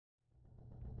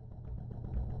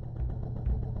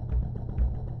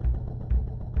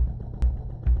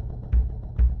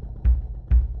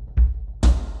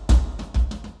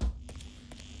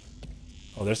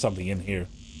Oh, there's something in here.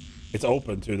 It's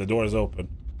open too. The door is open.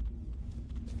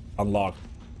 Unlocked.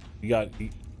 You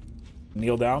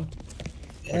kneel down.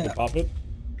 Yeah. I can pop it.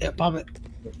 Yeah, pop it.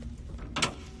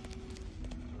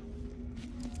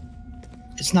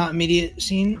 It's not immediate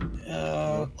scene.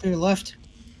 Clear left.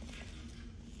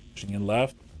 Pushing in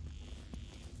left.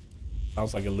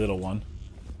 Sounds like a little one.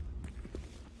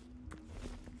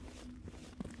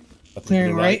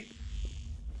 Clearing right.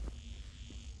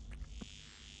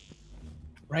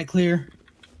 Right clear.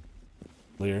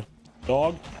 Clear.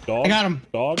 Dog. Dog. I got him.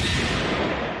 Dog.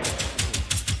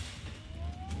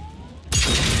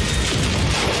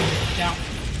 Down.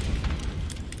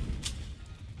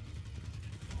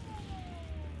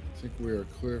 I think we are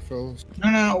clear, fellas.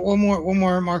 No. One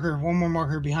more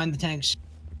marker behind the tanks.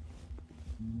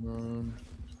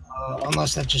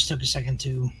 Unless that just took a second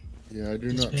to. Yeah, I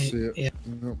do not see it. Yeah.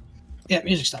 No. Yeah,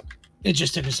 music stopped. It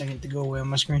just took a second to go away on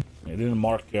my screen. It didn't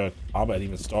mark combat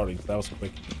even starting. So that was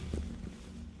quick.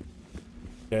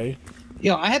 Okay.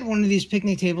 Yo, I had one of these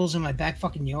picnic tables in my back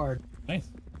fucking yard. Nice.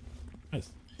 Nice.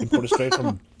 You put it straight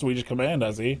from Swedish Command,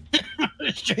 I see.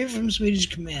 Straight from Swedish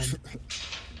Command.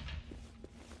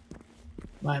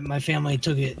 My family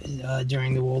took it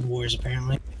during the World Wars,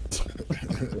 apparently.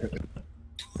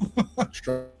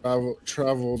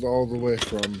 Traveled all the way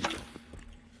from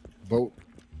boat.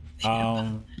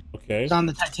 Okay. It's on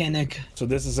the Titanic. So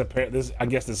this is I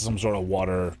guess this is some sort of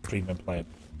water treatment plant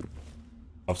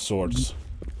of sorts.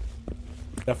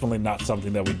 Definitely not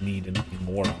something that we need any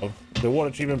more of. The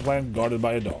water treatment plant guarded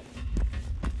by a dog.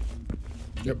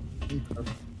 Yep. Okay.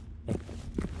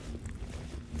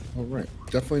 All right.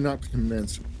 Definitely not the command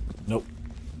center. Nope.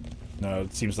 No,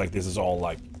 it seems like this is all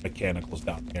like mechanicals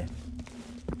down here.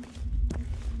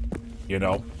 You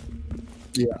know?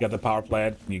 Yeah. You got the power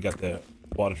plant and you got the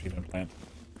water treatment plant.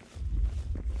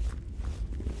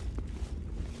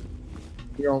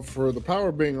 You know, for the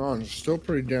power being on, it's still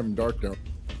pretty damn dark down.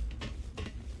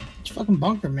 It's a fucking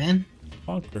bunker, man.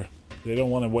 Bunker. They don't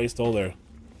want to waste all their...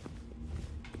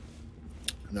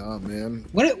 Nah, man.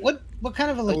 What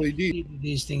kind of electricity LED. do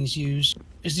these things use?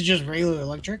 Is it just regular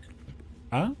electric?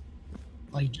 Huh?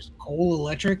 Like just coal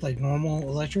electric, like normal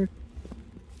electric?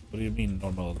 What do you mean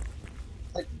normal?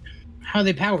 Like, how are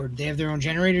they powered? They have their own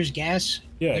generators, gas?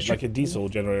 Yeah, it's electric? like a diesel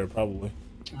generator, probably.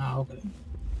 Oh, okay.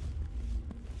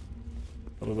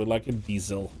 Probably like a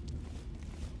diesel.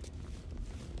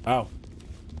 Wow.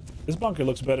 This bunker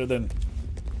looks better than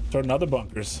certain other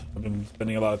bunkers I've been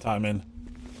spending a lot of time in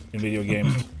video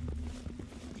games.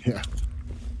 Yeah.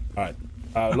 Alright.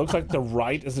 It looks like the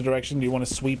right is the direction. Do you want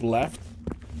to sweep left?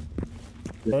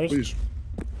 Yeah, First? please.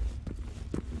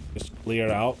 Just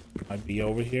clear out. Might be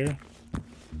over here.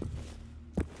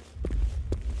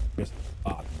 Here's a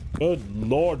spot. Good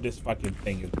lord, this fucking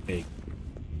thing is big.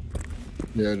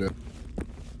 Yeah, it is.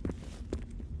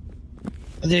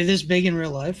 Are they this big in real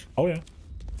life? Oh yeah.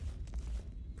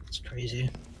 It's crazy.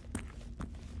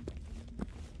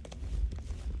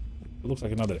 It looks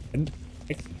like another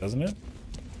exit, doesn't it?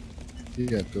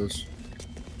 Yeah, it does.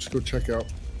 Let's go check out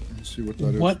and see what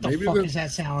that is. What the fuck is that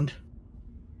sound?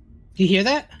 Do you hear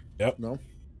that? Yep. No.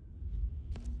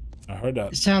 I heard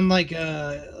that. It sounds like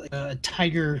a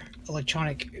Tiger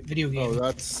electronic video game. Oh,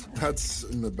 that's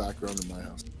in the background of my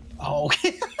house. Oh,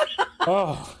 okay.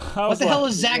 Oh, What the hell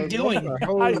is Zach doing?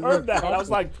 I heard that. I was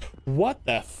like, what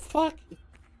the fuck?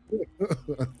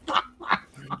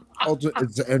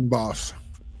 It's the end boss.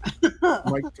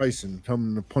 Mike Tyson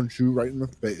coming to punch you right in the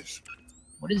face.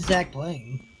 What is Zach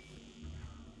playing?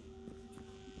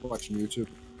 Watching YouTube.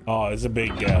 Oh, it's a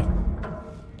big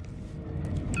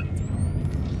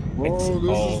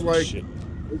Oh, this shit.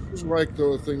 is like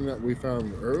the thing that we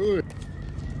found earlier.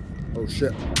 Oh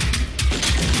shit.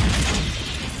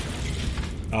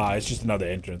 Ah, it's just another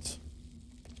entrance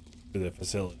to the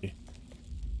facility.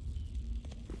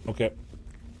 Okay.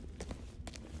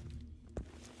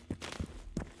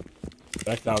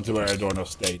 Back down to where Adorno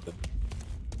stayed then.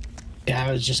 Yeah,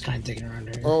 I was just kind of digging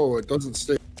around here. Oh, it doesn't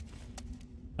stay.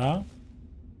 Huh?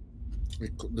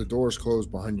 The door's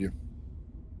closed behind you.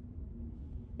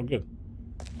 Oh, good.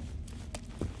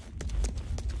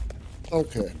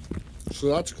 Okay. So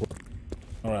that's cool.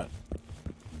 All right.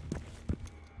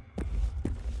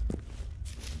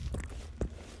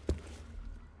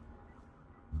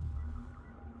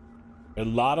 A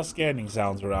lot of scanning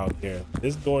sounds around here.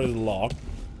 This door is locked.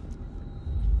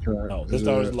 No, this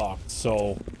door is locked,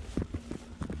 so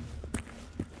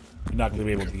you're not gonna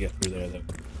be able to get through there then.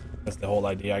 That's the whole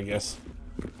idea, I guess.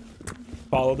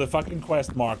 Follow the fucking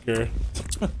quest marker.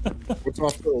 What's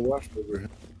off to the left over here?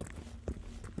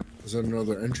 Is that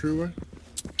another entryway?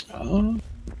 Oh.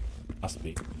 Must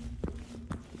be.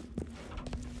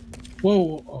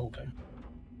 Whoa. Oh, okay.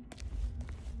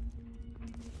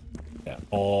 Yeah,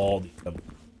 all the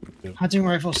Hunting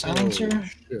rifle silencer. Oh,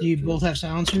 shit, Do you dude. both have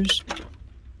silencers?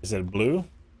 Is it blue?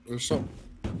 There's something.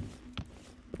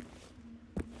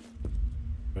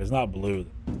 It's not blue.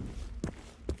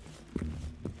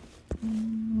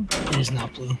 It is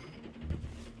not blue.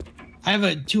 I have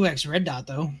a 2x red dot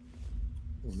though.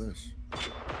 Oh, nice.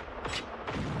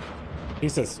 He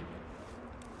says,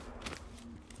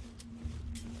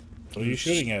 what are you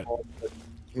shooting at?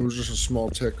 It was just a small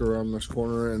tick around this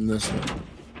corner and this.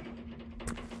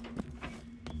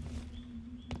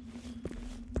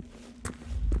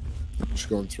 Just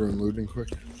going through and looting quick.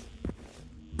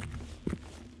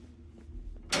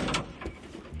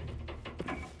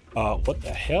 What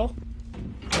the hell?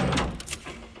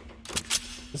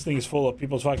 This thing is full of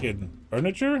people's fucking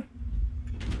furniture?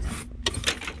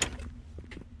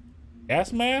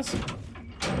 Gas mask?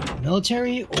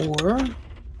 Military or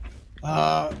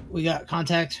we got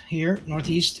contact here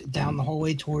northeast down the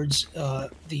hallway towards the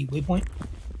waypoint.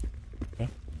 Okay.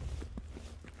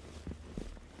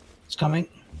 It's coming.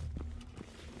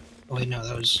 Oh wait, no,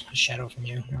 that was a shadow from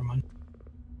you. Never mind.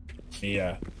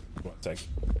 Yeah. 1 second.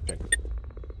 Check.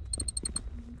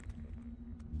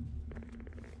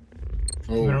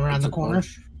 Oh, Going around it's the a corner.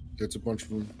 bunch. It's a bunch of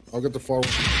them. I'll get the far one.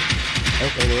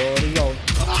 Okay, we're already going.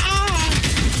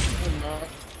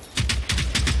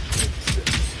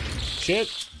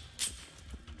 Shit.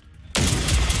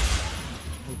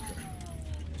 Okay.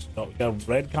 No, we got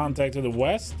red contact to the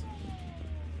west.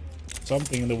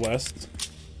 Something in the west.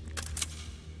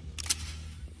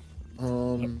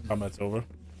 Combat's over.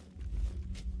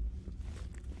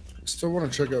 Still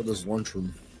want to check out this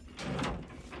lunchroom.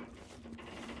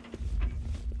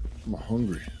 I'm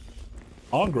hungry.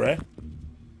 Hungry.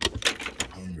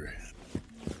 Hungry.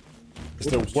 Is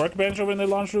there a workbench over in the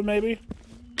lunchroom, maybe?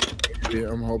 Yeah,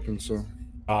 I'm hoping so.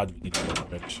 Ah, we need a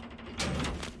workbench.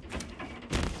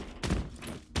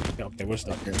 Yeah, okay, we're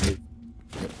stuck. Can't move.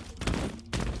 Yep.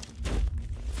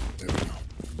 There we go.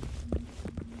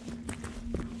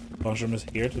 Lunchroom is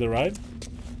here to the right.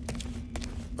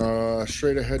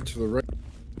 Straight ahead to the right.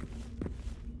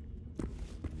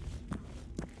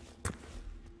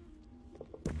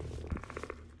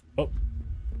 Oh.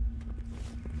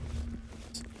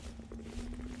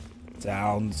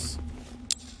 Sounds.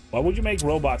 Why would you make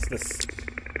robots this?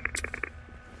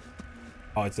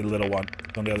 Oh, it's a little one.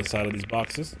 It's on the other side of these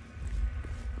boxes.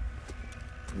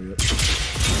 Yep.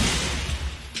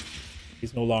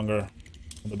 He's no longer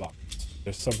in the box.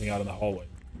 There's something out in the hallway.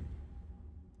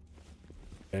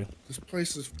 Okay. This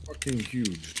place is fucking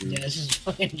huge, dude. Yeah, this is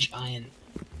fucking giant.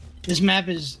 This map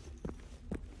is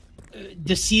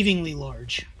deceivingly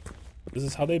large, This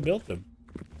is how they built them.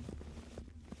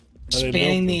 How they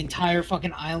spanning built the them. entire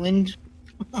fucking island.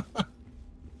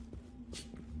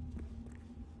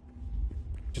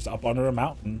 Just up under a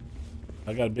mountain.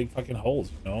 I got big fucking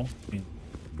holes, you know? I mean,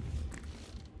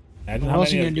 imagine What how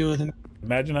else are you many gonna do with them?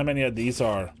 imagine how many of these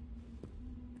are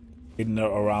hidden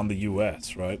around the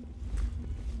US, right?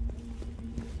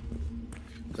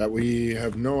 That we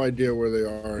have no idea where they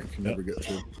are and can Yep. never get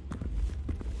through.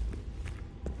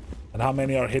 And how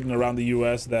many are hidden around the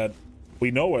US that we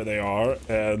know where they are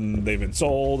and they've been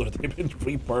sold or they've been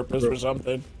repurposed for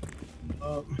something?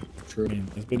 True. I mean,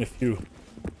 there's been a few.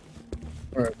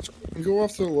 Alright, so we can go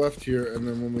off to the left here, and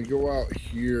then when we go out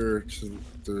here,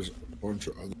 there's a bunch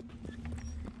of other.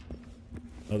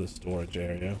 Another storage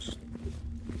area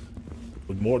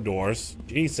with more doors.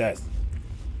 Jesus.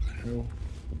 Hell.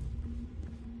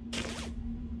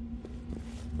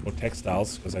 More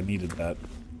textiles, because I needed that.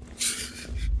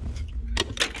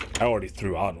 I already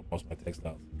threw out most of my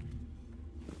textiles.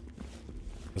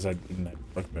 Because I didn't have a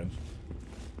workbench.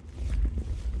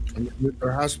 I mean,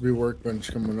 there has to be a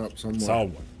workbench coming up somewhere.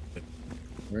 Somewhere.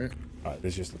 Right? Alright,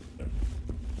 there's just there.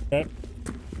 Okay.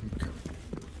 Okay.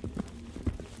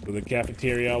 So the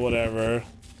cafeteria, whatever.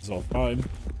 It's all fine.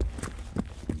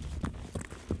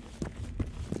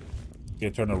 You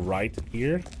turn a right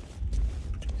here.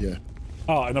 Yeah.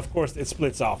 Oh, and of course it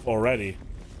splits off already.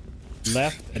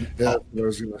 Left and Yeah, up. that's what I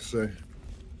was gonna say.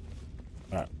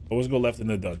 Alright, always go left in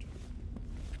the dungeon.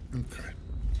 Okay.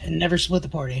 And never split the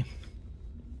party.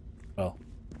 Well,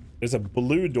 there's a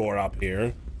blue door up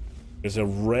here. There's a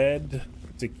red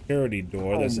security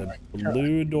door. There's a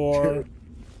blue door.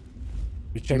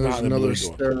 We check And there's out the another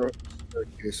blue door.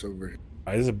 staircase over here.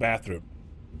 Alright, this is a bathroom.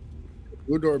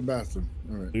 Blue door bathroom.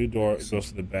 Alright. Blue door goes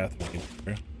to the bathroom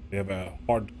here. We have a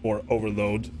hardcore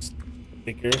overload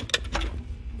sticker.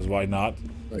 Because why not?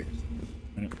 Nice.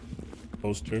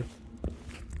 Poster. And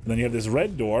then you have this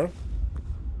red door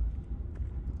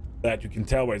that you can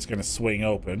tell where it's going to swing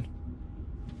open.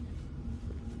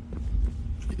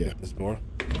 Yeah. This door.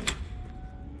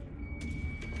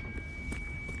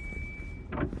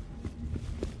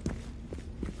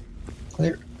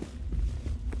 Clear.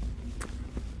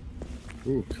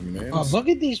 Ooh, commands. Oh, look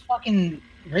at these fucking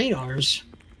radars.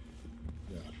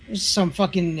 Yeah. There's some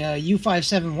fucking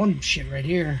U571 shit right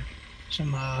here.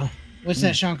 Some, what's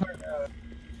that, Sean Carter?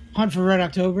 Hunt for Red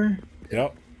October?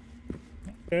 Yep.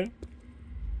 Okay.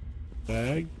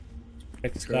 Bag.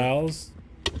 Textiles.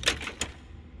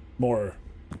 More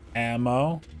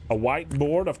ammo. A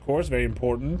whiteboard, of course, very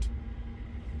important.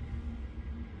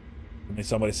 Maybe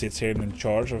somebody sits here and in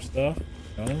charge of stuff.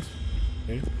 Who knows?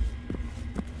 Okay.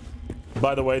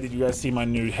 By the way, did you guys see my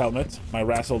new helmet? My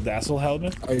Razzle Dazzle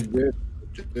helmet? I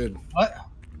did. What?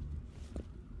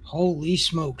 Holy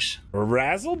smokes.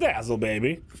 Razzle Dazzle,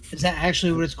 baby. Is that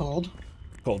actually what it's called?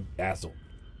 It's called Dazzle.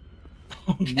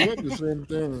 You have the same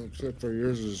thing, except for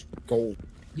yours is gold.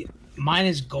 Mine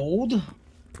is gold?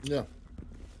 Yeah.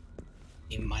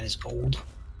 Mine is gold.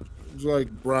 It's like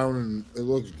brown and it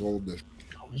looks goldish.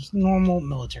 Oh, it's normal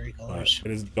military Right. colors.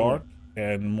 It is dark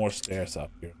and more stairs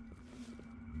up here.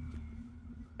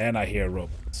 And I hear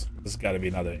robots. This has got to be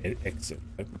another exit.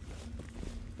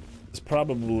 It's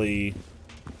probably...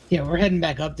 Yeah, we're heading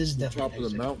back up. This is Top definitely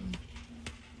of the an exit. mountain.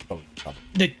 Oh, top.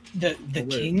 The wait.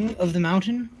 king of the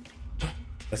mountain,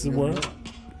 That's the word?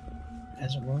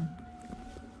 as it were.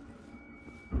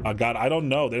 Oh, God, I don't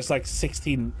know. There's like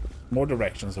 16 more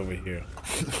directions over here.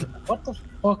 What the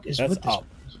fuck is That's with this? up.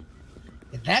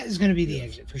 Yeah, that is going to be the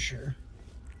exit for sure.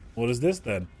 What is this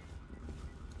then?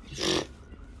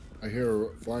 I hear a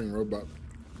flying robot.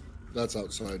 That's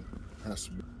outside. Has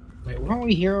to be. Wait, weren't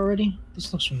we here already?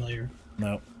 This looks familiar.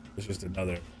 No, it's just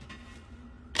another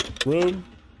room.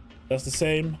 That's the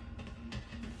same.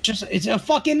 It's a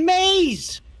fucking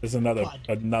maze! There's another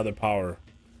God. power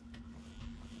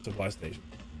supply station.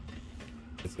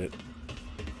 That's it.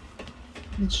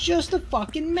 It's just a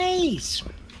fucking maze.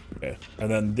 Okay. And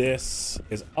then this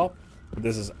is up.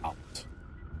 This is out.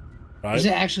 Right? Is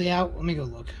it actually out? Let me go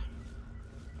look.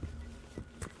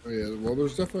 Oh yeah, well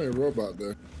there's definitely a robot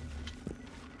there.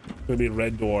 Could be a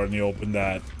red door and you open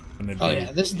that. And then Oh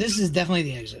yeah, this is definitely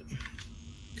the exit.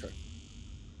 Okay.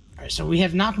 All right, so we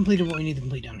have not completed what we need to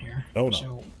complete down here. Oh no.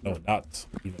 So, No, not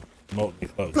even remotely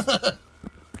close.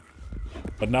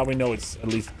 But now we know it's at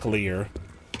least clear.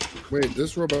 Wait,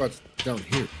 this robot's down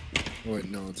here. Oh, wait,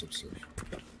 no, it's upstairs.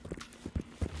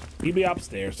 He'd be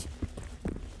upstairs.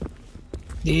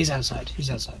 yeah, he's outside. He's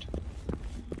outside.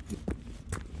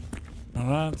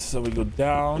 Alright, so we go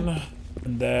down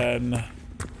and then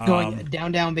Going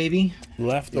down, baby.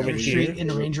 left Yeah, over we here. Straight in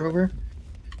a Range Rover.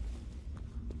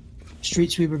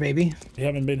 Street sweeper, baby. We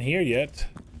haven't been here yet.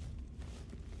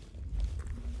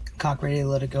 Cock ready to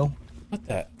let it go. What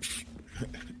that?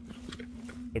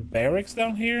 The barracks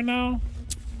down here now?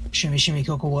 Shimmy, shimmy,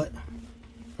 cocoa, what?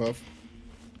 Puff.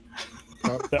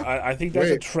 Puff. I think there's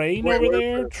a Wait, train wait, over wait,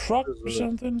 there, wait. truck or There's a-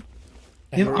 something.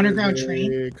 You have an underground Is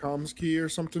train? a comms key or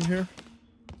something here?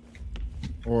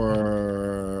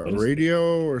 Or What a is-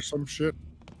 radio or some shit?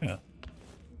 Yeah.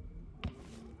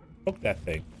 Poke that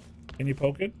thing. Can you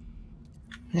poke it?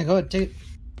 Yeah, go ahead, take it.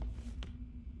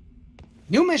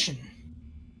 New mission.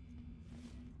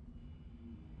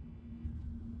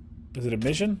 Is it a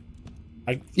mission?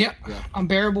 Yeah. Yeah.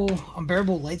 Unbearable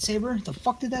lightsaber. The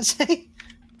fuck did that say?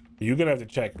 You're gonna have to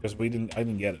check because I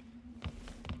didn't get it.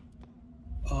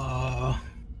 I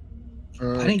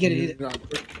didn't get it either.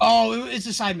 Oh, it's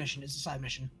a side mission. It's a side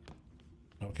mission.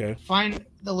 Okay. Find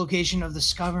the location of the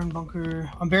Skyburn bunker.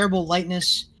 Unbearable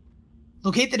lightness.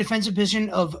 Locate the defensive position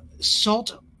of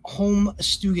Saltholm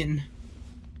Stugan.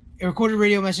 A recorded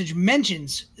radio message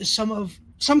mentions some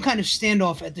kind of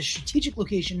standoff at the strategic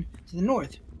location to the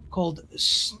north called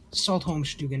Saltholm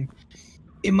Stugan.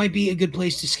 It might be a good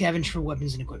place to scavenge for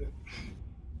weapons and equipment.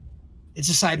 It's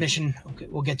a side mission. Okay,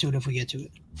 we'll get to it if we get to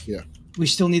it. Yeah. We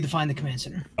still need to find the command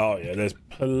center. Oh yeah, there's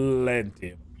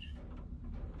plenty.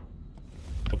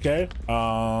 Okay.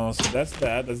 So that's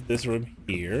that. That's this room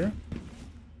here.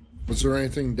 Was there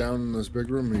anything down in this big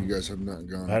room, or you guys have not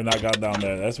gone? I have not gone down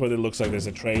there. That's where it looks like there's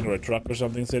a train or a truck or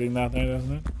something sitting down there,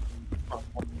 doesn't it?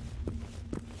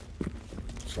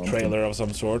 Something. Trailer of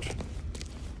some sort.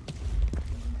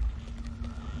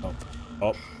 Oh.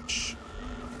 Oh. Shh.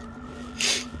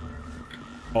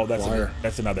 Oh, Wire.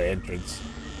 that's another entrance.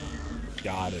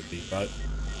 Gotta be, right?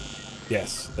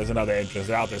 Yes, there's another entrance.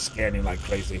 They're out there scanning like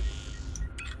crazy.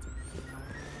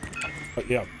 But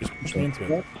yeah, just push me into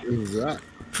it. What is that?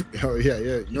 Oh yeah,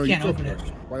 yeah. No, can't you open it.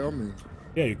 By all means.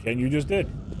 Yeah, you can. You just did.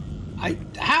 I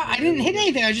didn't hit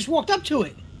anything. I just walked up to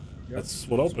it. That's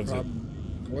what opens it.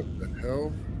 What the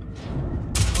hell?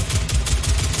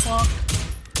 Fuck.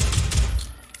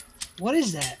 What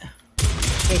is that?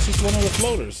 It's just one of the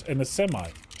floaters in the semi.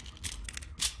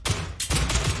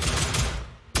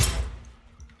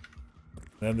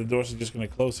 And then the doors are just going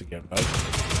to close again, right?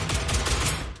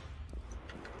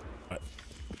 Right.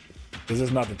 This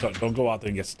is not the touch. Don't go out there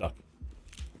and get stuck.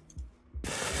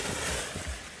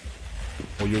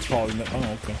 Oh, you're calling that?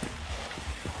 Oh, okay.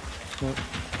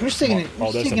 I'm just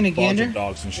taking a gander. Of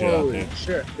dogs and shit out there.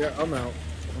 Shit. Yeah, I'm out.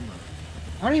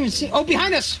 I don't even see. Oh,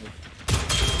 behind us!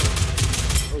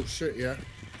 Oh shit, yeah.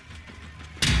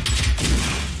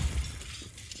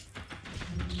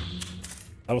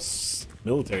 That was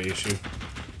military issue.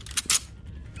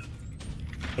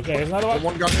 Okay, here's another one.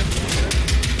 One gun in.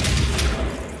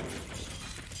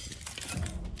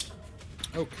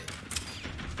 Okay.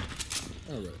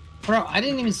 All right. Bro, I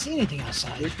didn't even see anything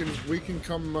outside. We can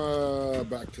come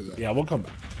back to that. Yeah, we'll come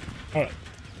back. All right,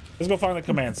 let's go find the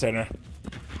command center.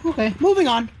 Okay, moving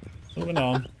on. Moving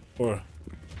on. Or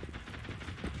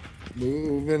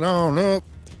moving on up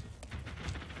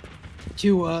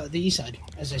to the east side,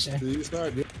 as I say. to the east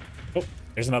side. Yeah. oh,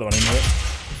 there's another one in here.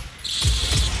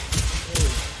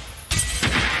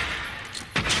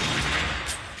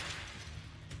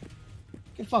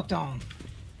 Get fucked on.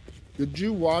 Did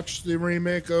you watch the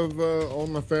remake of All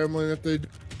in the Family that they did?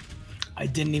 I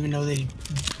didn't even know they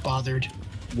bothered.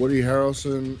 Woody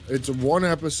Harrelson. It's a one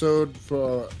episode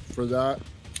for that.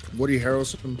 Woody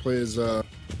Harrelson plays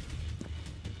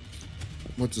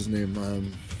what's his name?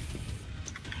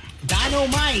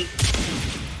 Dynamite.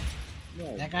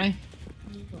 No, That guy.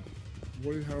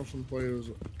 Woody Harrelson plays.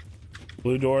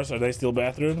 Blue doors, are they still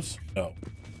bathrooms? No.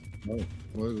 Oh,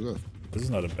 what is this? This is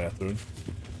not a bathroom.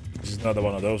 This is another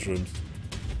one of those rooms.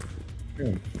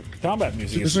 Yeah. Combat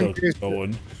music is Just in still case-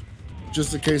 going.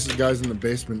 Just in case the guys in the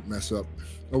basement mess up.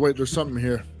 Oh wait, there's something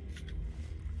here.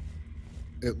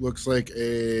 It looks like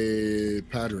a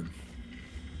pattern.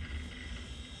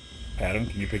 Adam,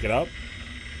 can you pick it up?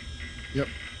 Yep.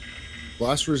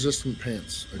 Blast resistant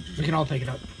pants. We can all pick it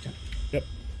up. Okay. Yep.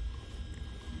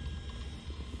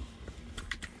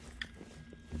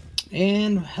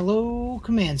 And hello,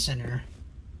 command center.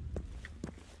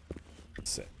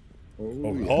 Sick. Oh,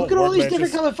 Oh, yeah. oh, Look at all these workbenches.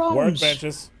 different color phones.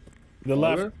 Workbenches. To the Are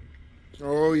left. there?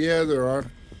 Oh yeah, there are.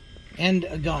 And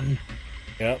a gun.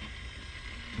 Yep.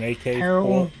 An AK-4.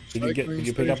 Harold. Did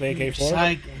you pick up the AK-4?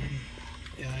 Cycling.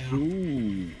 Yeah.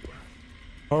 Ooh.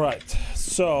 All right.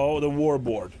 So the war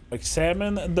board.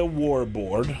 Examine the war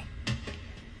board.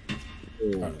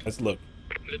 All right, let's look.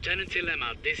 Lieutenant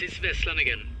Dilemma, this is Veslan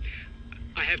again.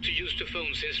 I have to use the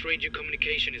phone since radio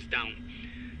communication is down.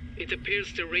 It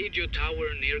appears the radio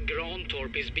tower near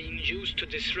Grantorp is being used to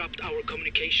disrupt our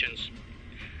communications.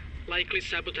 Likely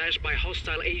sabotaged by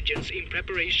hostile agents in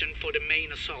preparation for the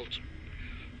main assault.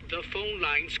 The phone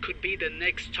lines could be the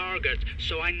next target,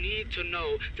 so I need to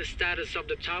know the status of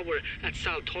the tower at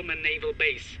Saltholmen Naval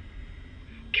Base.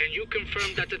 Can you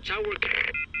confirm that the tower...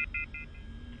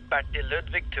 Bertil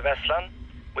Ludwig to Veslan.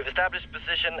 We've established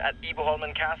position at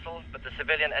Iboholmen Castle, but the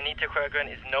civilian Anita Sjögren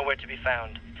is nowhere to be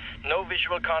found. No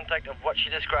visual contact of what she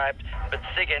described, but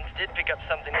Siggins did pick up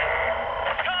something.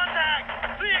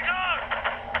 Contact! 3 o'clock!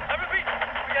 I repeat,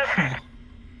 we have...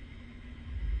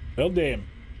 Well, damn.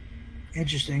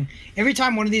 Interesting. Every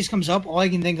time one of these comes up, all I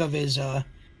can think of is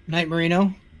Night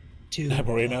Marino. To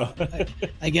Marino.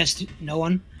 I guess no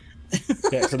one.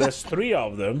 Okay, so there's 3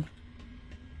 of them.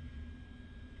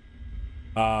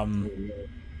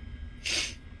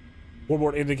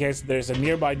 Warboard indicates there's a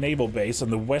nearby naval base on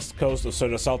the west coast of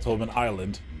Södra Saltholmen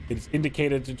Island. It is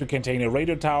indicated to contain a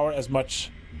radio tower as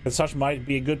such might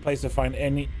be a good place to find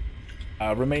any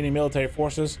remaining military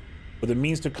forces with the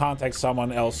means to contact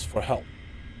someone else for help.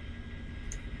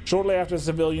 Shortly after the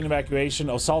civilian evacuation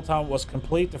of Saltholm was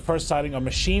complete, the first sighting of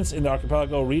machines in the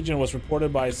archipelago region was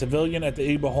reported by a civilian at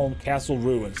the Iboholm Castle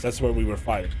ruins. That's where we were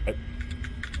fighting. Right?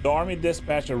 The army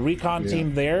dispatched a recon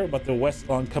team there, but the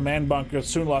Westland command bunker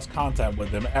soon lost contact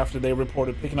with them after they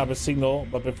reported picking up a signal,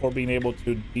 but before being able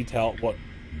to detail what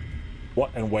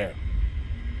and where.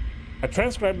 A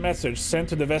transcribed message sent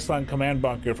to the Westland command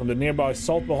bunker from the nearby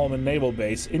Saltholmen naval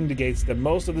base indicates that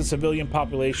most of the civilian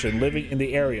population living in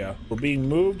the area were being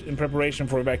moved in preparation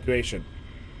for evacuation.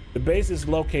 The base is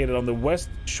located on the west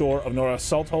shore of Norra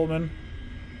Saltholmen.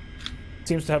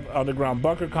 Seems to have an underground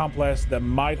bunker complex that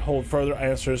might hold further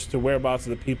answers to whereabouts of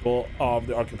the people of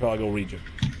the archipelago region.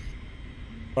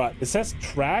 Right, it says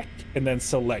track and then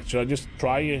select. Should I just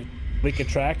try and click a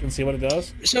track and see what it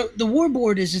does? So the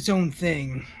warboard is its own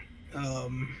thing. I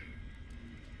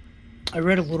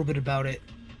read a little bit about it.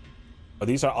 Oh,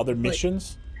 these are other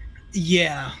missions?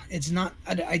 Yeah, it's not.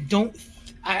 I don't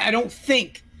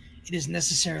think it is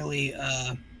necessarily.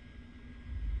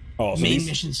 Oh, so main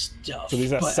mission stuff. So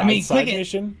these are But, side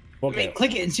mission? Okay.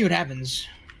 Click it and see what happens.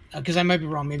 Because I might be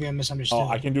wrong. Maybe I misunderstood. Oh,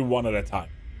 I can do one at a time.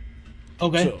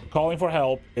 Okay. So, calling for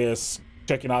help is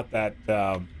checking out that...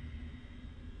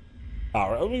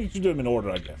 we should do them in order,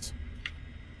 I guess.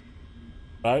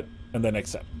 Right? And then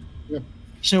accept. Yeah.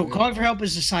 So calling for help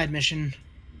is a side mission.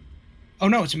 Oh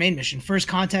no, it's a main mission. First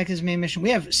contact is main mission. We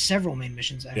have several main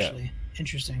missions actually. Yeah.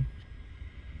 Interesting.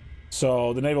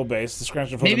 So the naval base,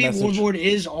 description for maybe the message. Warlord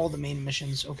is all the main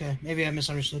missions. Okay, maybe I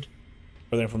misunderstood.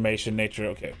 For the information, nature.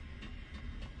 Okay.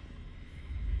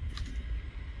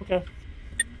 Okay.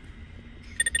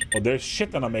 Well, there's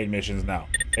shit on our main missions now.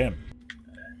 Damn.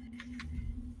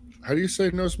 How do you say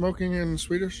no smoking in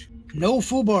Swedish? No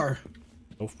foobar.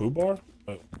 No foobar?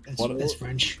 That's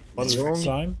French. What is that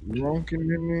sign?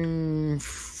 Röntgen.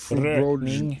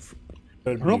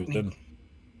 Förbjuden.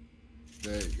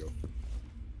 There you go.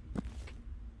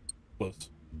 Close.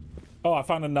 Oh, I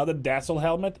found another Dazzle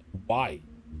helmet. Why?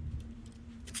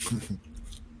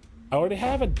 I already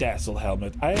have a Dazzle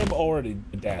helmet. I am already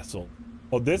a Dazzle.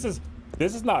 Oh, this is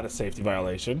not a safety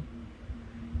violation.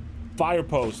 Fire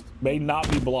post may not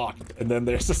be blocked, and then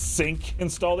there's a sink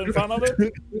installed in front of it.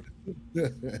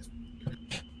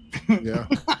 Yeah.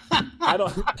 I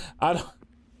don't.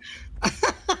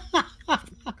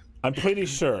 I'm pretty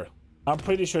sure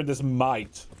this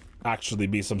might actually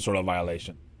be some sort of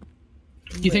violation.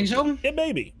 You think so? Yeah,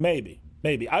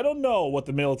 maybe. I don't know what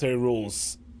the military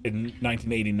rules in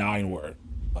 1989 were.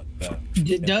 But,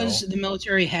 does the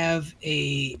military have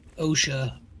a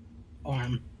OSHA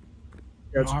arm?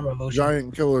 Yeah, it's arm of OSHA.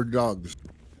 giant killer dogs.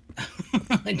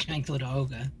 Giant killer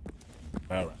dog. Okay.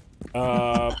 All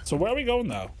right. So where are we going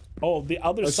now? Oh, the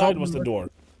other side was the door.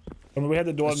 I mean, we had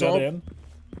the door on the other end.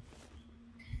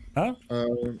 Huh?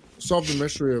 Solve the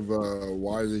mystery of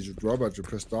why these robots are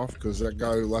pissed off, because that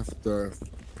guy who left, a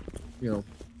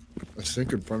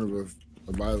sink in front of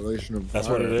a violation of. That's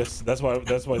fire. what it is. That's why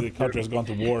the country has gone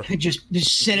to war. just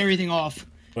set everything off.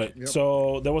 Right. Yep.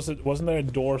 So wasn't there a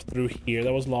door through here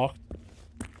that was locked?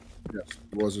 Yes,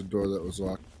 there was a door that was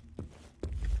locked.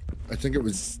 I think it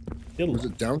was. Still Was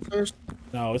it downstairs?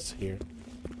 No, it's here.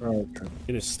 Oh, okay.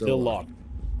 It is still locked.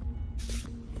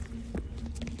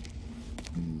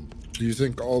 Do you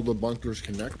think all the bunkers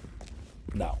connect?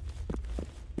 No.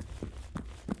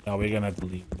 No, we're gonna have to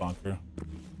leave the bunker.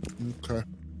 Okay.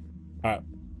 Alright. I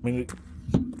mean,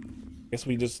 I guess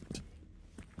we just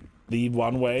leave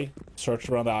one way, search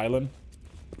around the island.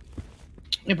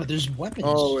 Yeah, but there's weapons.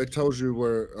 Oh, it tells you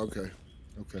where. Okay.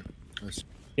 Okay. I see.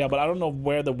 Yeah, but I don't know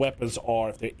where the weapons are,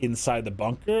 if they're inside the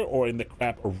bunker or in the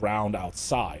crap around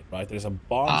outside, right? There's a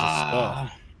bunch of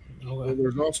stuff. Well,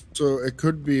 there's also, it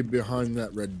could be behind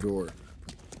that red door.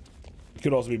 It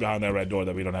could also be behind that red door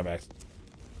that we don't have access to.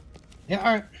 Yeah,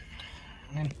 alright.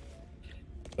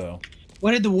 So.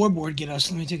 What did the warboard get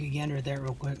us? Let me take a gander at that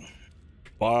real quick.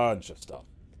 Bunch of stuff.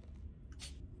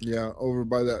 Yeah, over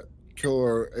by that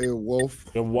killer A wolf.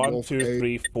 We have 1, wolf 2, A.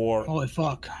 3, 4. Holy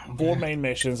fuck. Okay. 4 main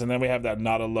missions, and then we have that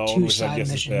not alone, 2 which I side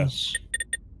guess missions. is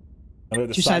the. And we have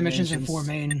the 2 side missions and 4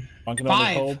 main.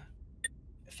 5.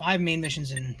 5 main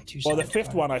missions and 2 side. Well, the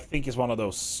 5th one I think is one of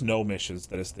those snow missions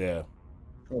that is there.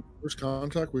 Oh, first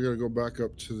contact, we gotta go back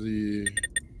up to the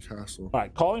castle. All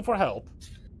right, calling for help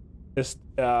is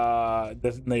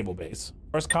the naval base.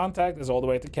 First contact is all the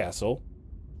way at the castle.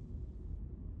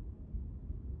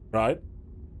 Right?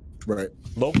 Right.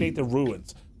 Locate the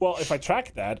ruins. Well, if I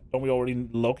track that, don't we already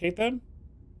locate them?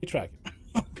 We track it.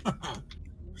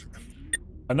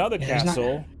 Another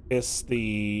castle is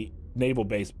the naval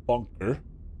base bunker.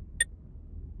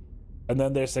 And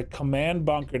then there's a command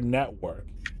bunker network.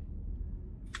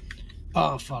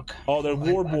 Oh, fuck. Oh, there are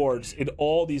warboards in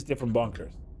all these different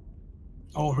bunkers.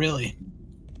 Oh, really?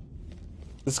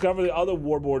 Discover the other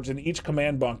warboards in each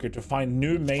command bunker to find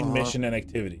new main mission and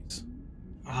activities.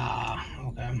 Ah,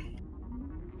 okay.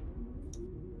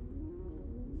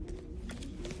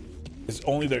 It's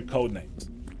only their code names.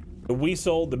 The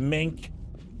weasel, the mink,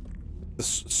 the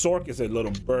stork is a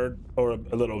little bird or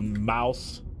a little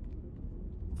mouse.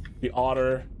 The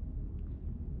otter,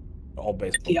 all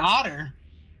based. The otter.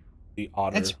 The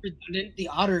otter. That's redundant. The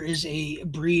otter is a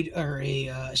breed or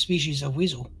a species of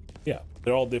weasel. Yeah,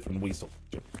 they're all different weasels.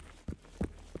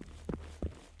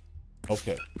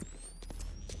 Okay.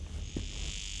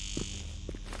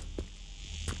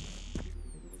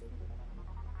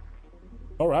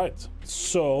 All right.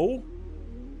 So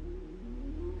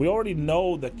we already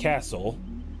know the castle.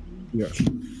 Yes.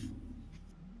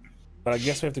 But I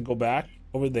guess we have to go back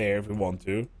over there if we want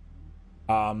to.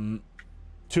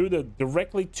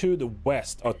 Directly to the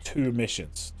west are 2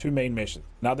 missions, 2 main missions.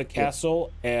 Now the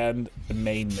castle and the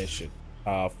main mission.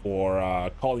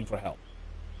 for calling for help?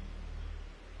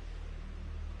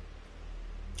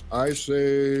 I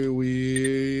say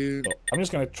we. So I'm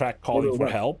just gonna track calling for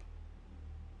help,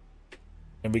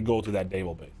 and we go to that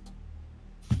naval base.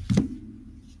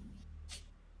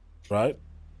 Right?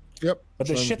 Yep. But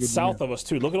there's shit south of us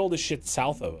too. Look at all the shit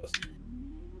south of us.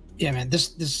 Yeah, man,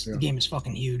 this game is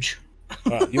fucking huge.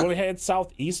 All right, you want to head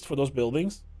southeast for those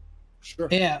buildings? Sure.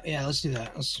 Yeah, let's do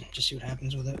that. Let's just see what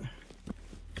happens with it.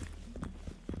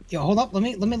 Yo, hold up. Let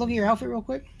me look at your outfit real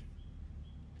quick.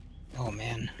 Oh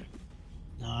man,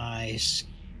 nice.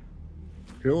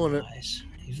 Feeling it. Nice.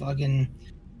 You fucking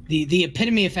the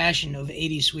epitome of fashion of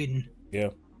 80s Sweden. Yeah.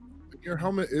 Your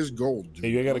helmet is gold. Dude. Yeah,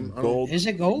 you got a gold. Is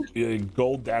it gold? Yeah,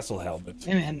 gold dazzle helmet.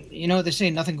 Hey man, you know what they say,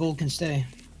 nothing gold can stay.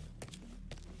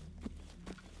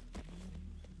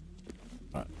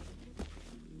 All right.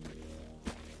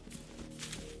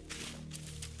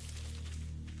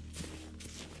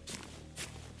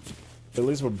 At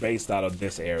least we're based out of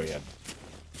this area.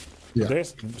 Yeah.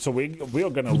 So we are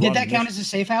gonna. Did that count as a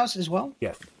safe house as well?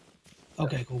 Yes.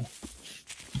 Okay, cool.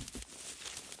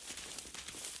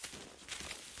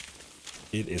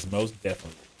 It is most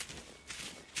definitely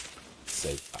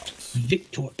safe house.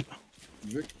 Victorp.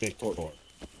 Victorp.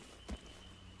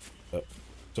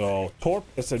 So torp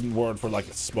is a word for like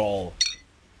a small,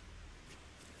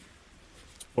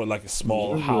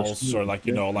 house, or like,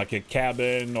 you know, like a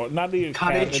cabin, or not even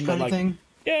Cottage cabin, kind but of like, thing.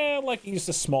 yeah, like just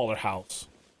a smaller house.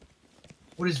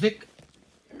 What is Vic?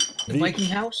 The Viking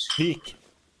house? Vik,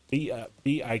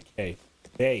 B-I-K,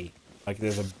 bay. Like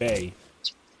there's a bay.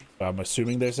 I'm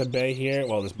assuming there's a bay here.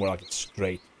 Well, it's more like it's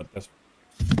straight, but that's.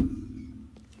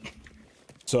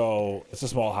 So it's a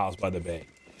small house by the bay.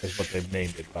 Is what they've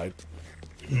named it, right?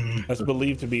 That's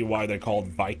believed to be why they're called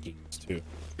Vikings too,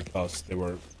 because they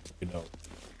were, you know,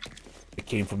 they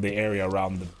came from the area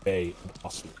around the bay of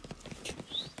Oslo.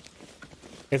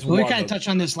 It's Well, we kind of touched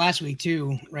on this last week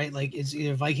too, right? Like it's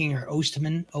either Viking or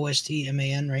Ostman,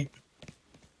 O-S-T-M-A-N, right?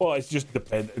 Well, it's just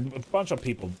depend. A bunch of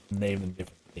people name them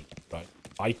different things, right?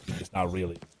 Viking is not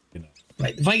really, you know.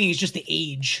 Right. The Viking is just the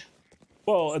age.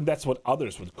 Well, and that's what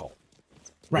others would call.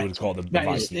 They would call them the Right,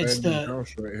 Vikings. it's the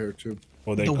house right here too.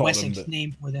 Or they the call Wessex them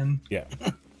name for them. yeah.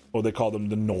 Or they call them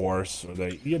the Norse, or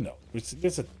they, you know, it's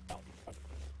a.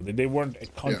 They weren't a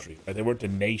country, right? They weren't a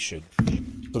nation,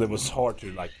 so it was hard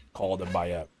to like call them by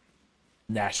a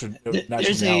nationality.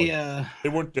 There's a they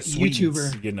weren't the Swedes,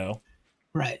 YouTuber, you know.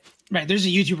 Right. There's a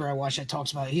YouTuber I watch that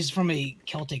talks about it. He's from a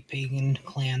Celtic pagan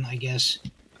clan, I guess,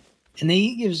 and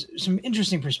he gives some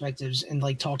interesting perspectives and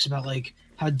like talks about like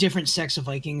how different sects of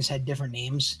Vikings had different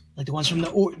names, like the ones from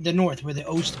the north were the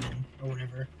Ostmen or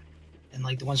whatever, and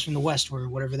like the ones from the west were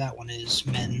whatever that one is,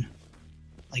 men,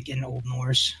 like in Old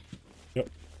Norse. Yep.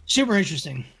 Super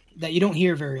interesting that you don't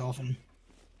hear very often.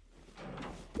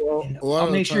 Well, And a lot I'll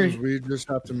of the make times sure- we just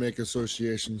have to make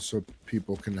associations so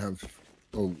people can have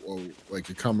like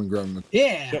a common ground.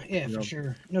 Yeah, Yep. yeah, for Yep.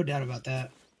 sure. No doubt about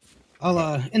that.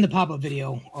 I'll in the pop-up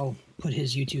video, I'll put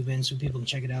his YouTube in so people can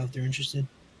check it out if they're interested.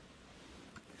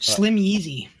 Slim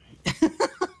Yeezy.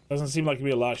 Doesn't seem like to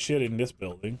be a lot of shit in this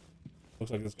building.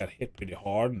 Looks like it's got hit pretty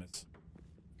hard, and it's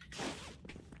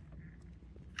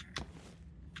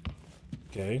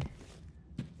okay.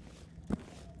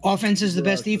 Offense is the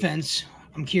best defense.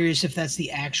 I'm curious if that's the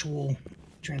actual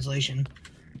translation.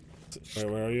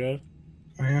 Where are you at?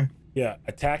 Right here. Yeah,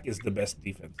 attack is the best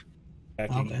defense.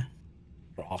 Attacking Okay.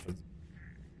 for offense.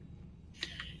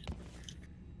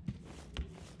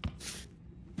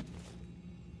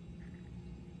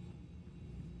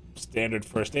 Standard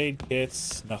first aid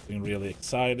kits, nothing really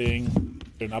exciting.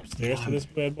 Turn upstairs for this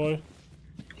bad boy.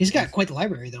 He's got quite the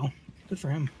library though. Good for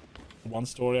him. One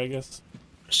story, I guess.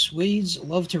 Swedes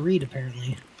love to read,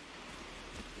 apparently.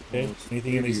 Okay,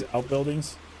 anything in these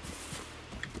outbuildings?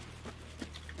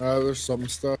 There's some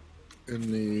stuff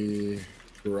in the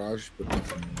garage, but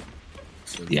nothing.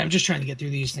 Yeah, I'm just trying to get through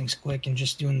these things quick and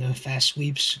just doing the fast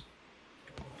sweeps.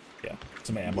 Yeah,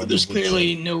 some ammo. There's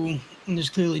clearly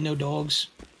no dogs.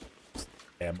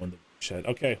 Ammo in the shed.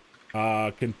 Okay.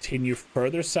 Continue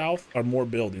further south are more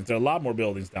buildings. There are a lot more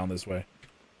buildings down this way.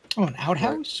 Oh, an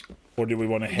outhouse? Or do we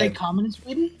want to Are they head? common in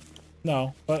Sweden?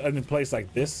 No, but in a place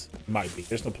like this, it might be.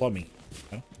 There's no plumbing.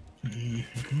 You know?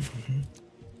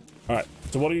 All right.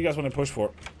 So what do you guys want to push for?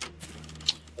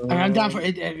 I'm down for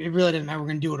it. It really doesn't matter. We're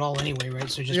gonna do it all anyway, right?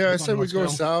 So just Yeah, I pick one, said we let's go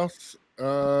south.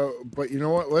 But you know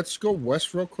what? Let's go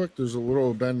west real quick. There's a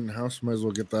little abandoned house. Might as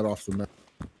well get that off the map,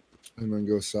 and then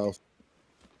go south.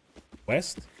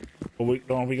 West? Are we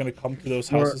going to come to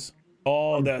those Or- houses?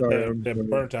 Oh, I'm that sorry, I'm sorry.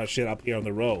 burnt out shit up here on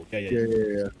the road. Yeah.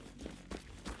 Yeah.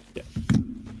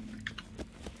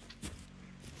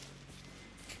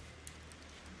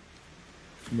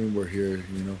 I mean, we're here,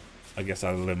 you know. I guess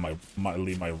I'll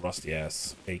leave my rusty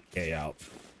ass AK out.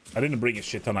 I didn't bring a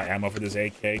shit ton of ammo for this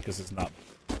AK because it's not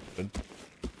good.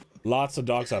 Lots of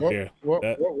dogs up here.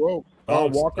 Whoa.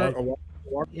 Walker.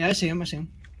 Walker. Yeah, I see him. I'm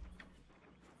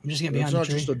just getting behind the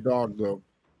tree. It's not just a dog, though.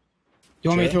 You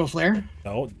want me to throw a flare?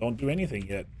 No, don't do anything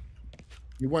yet.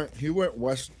 He went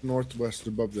northwest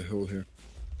above the hill here.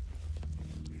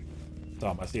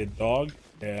 Tom, I see a dog,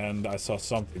 and I saw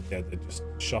something there that just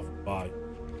shuffled by.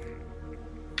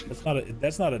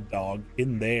 That's not a dog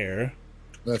in there.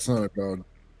 That's not a dog.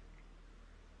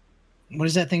 What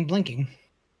is that thing blinking?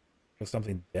 There's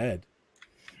something dead.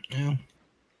 Yeah.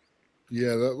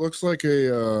 Yeah, that looks like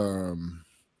a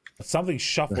Something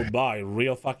shuffled by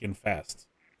real fucking fast.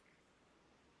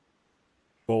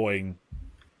 Going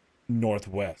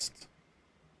northwest.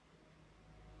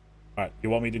 Alright, you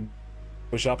want me to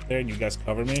push up there and you guys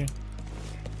cover me?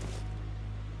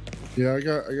 Yeah, I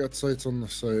got sights on the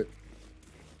site.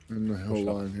 In the hill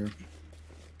line here.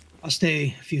 I'll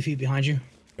stay a few feet behind you.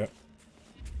 Yep.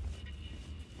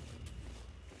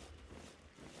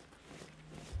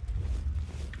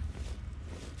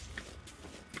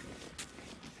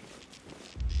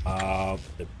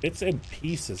 The bits and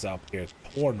pieces up here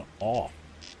torn off.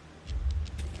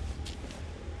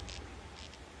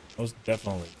 Most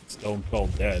definitely stone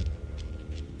cold dead.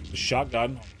 The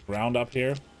shotgun ground up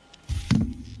here.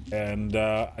 And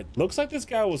it looks like this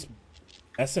guy was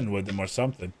messing with him or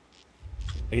something.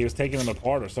 Like he was taking him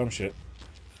apart or some shit.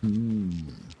 He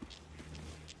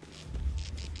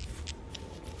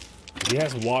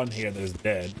has one here that is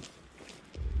dead.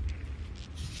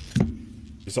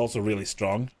 He's also really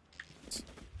strong.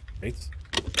 Right?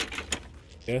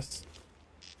 Yes.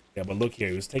 Yeah, but look here,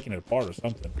 he was taking it apart or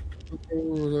something.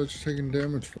 Oh, I was just taking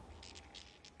damage.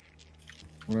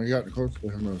 When I got close to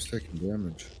him, I was taking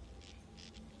damage.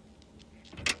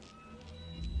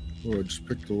 Oh, I just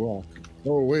picked the rock.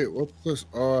 Oh, wait, what's this?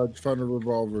 Oh, I just found a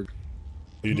revolver.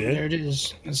 You did? There it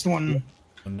is. That's the one.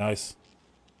 Oh, nice.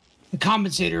 The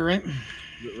compensator, right? Is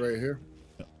it right here?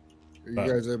 Yeah. Are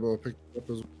you guys able to pick it up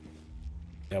as well?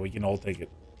 Yeah, we can all take it.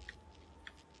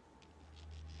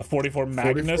 A 44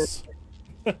 Magnus?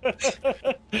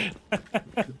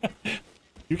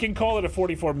 You can call it a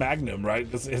 44 Magnum, right?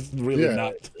 It's really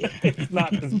not. It's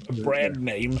not his brand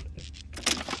name.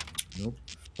 Nope.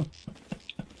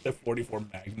 The 44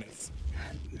 Magnus.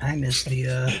 Magnus,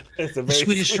 the It's a very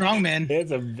Swedish strongman.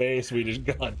 It's a very Swedish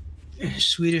gun.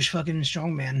 Swedish fucking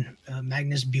strongman.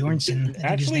 Magnus Bjornsson. I think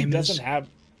Actually, his name doesn't is. have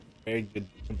very good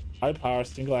high power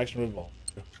single action revolver.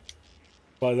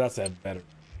 Well, that's a better.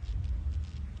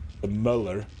 The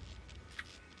Muller.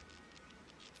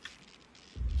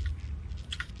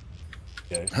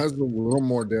 Okay. Has a little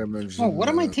more damage. Oh, what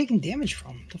am I taking damage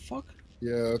from? The fuck?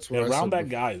 Yeah, that's what Yeah, I around said that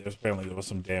guy, there was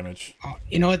some damage.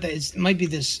 You know what? It might be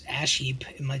this ash heap.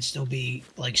 It might still be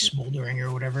like smoldering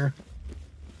or whatever.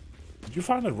 Did you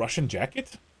find a Russian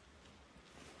jacket?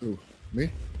 Who?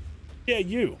 Me? Yeah,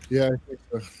 you. Yeah, I think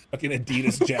so. Fucking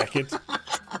Adidas jacket.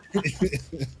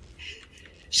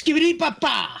 Skibidi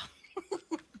papa.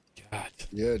 God.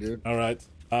 Yeah, dude. All right.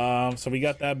 So we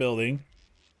got that building.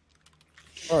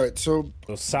 All right, so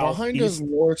south behind us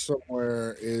north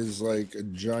somewhere is like a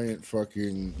giant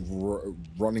fucking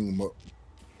running.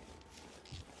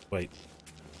 Wait,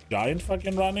 giant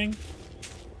fucking running?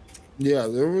 Yeah,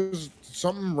 there was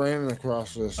something ran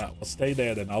across this. Well, stay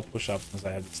there, then I'll push up since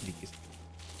I have the sneakies.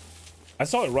 I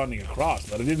saw it running across,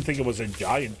 but I didn't think it was a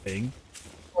giant thing.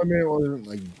 I mean, it wasn't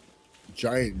like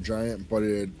giant, but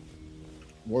it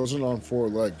wasn't on 4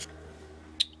 legs.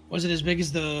 Was it as big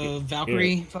as the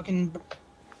Valkyrie fucking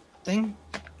thing?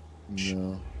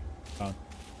 No.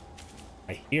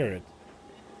 I hear it.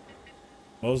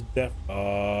 Most yeah,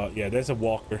 there's a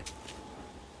walker.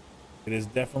 It is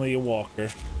definitely a walker.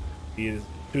 He is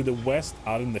to the west,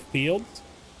 out in the fields.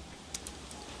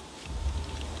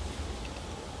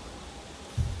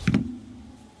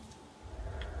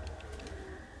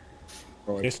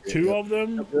 Oh, There's two of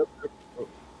them. Yep. Oh,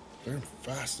 they're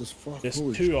fast as fuck. There's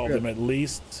Holy two of shit. them at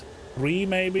least. 3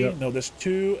 maybe? Yep. No, there's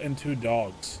 2 and 2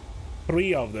 dogs.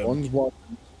 3 of them. One's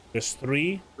walking. There's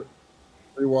 3.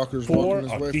 3 walkers 4. walking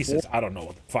this Oh, way. Jesus, 4. I don't know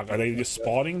what the fuck. Are they just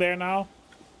spawning there now?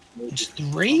 It's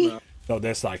 3? No,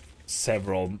 there's like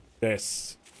several.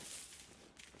 There's.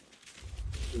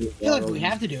 I feel like we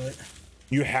have to do it.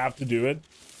 You have to do it.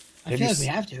 I feel like we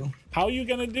have to. How are you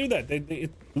gonna do that?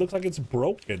 It looks like it's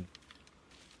broken.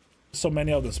 So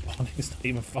many of them spawning. It's not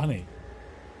even funny.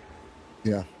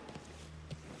 Yeah.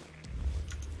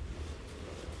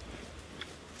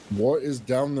 What is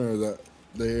down there that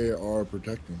they are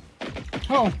protecting?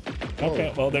 Oh.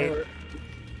 Okay, well, they're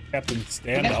Captain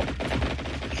Stand Up.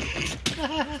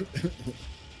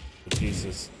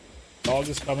 Jesus. Dog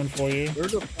is coming for you.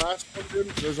 There's a fast one, dude.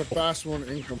 There's a fast one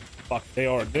income. Fuck, they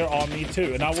are. They're on me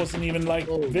too, and I wasn't even like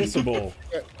visible.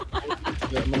 Yeah,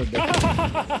 I'm gonna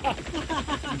die.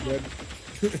 I'm dead.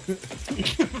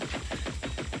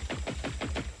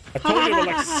 I told you there were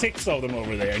like 6 of them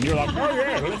over there, and you're like, oh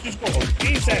yeah, let's just go. Oh,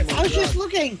 Jesus. I was just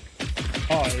looking.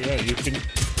 Oh yeah, you can.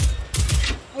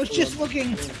 I was just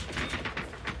looking.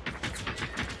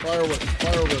 Fireworks,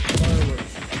 fireworks,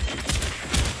 fireworks.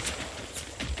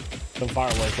 Some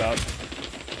fireworks out.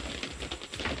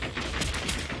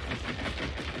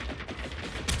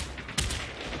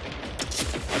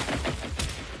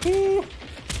 Woo.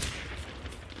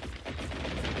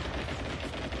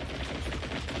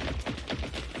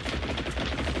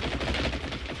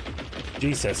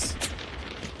 Jesus.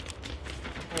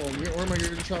 Oh, where am I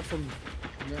getting shot from?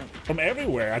 Yeah. From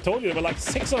everywhere. I told you there were like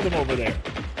 6 of them over there.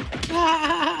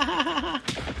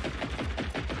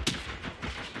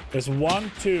 There's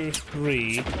 1, 2,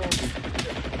 3.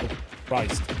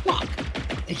 Christ. Fuck.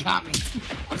 They got me.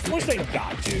 Of course they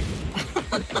got you.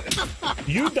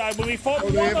 You died when we fought Oh,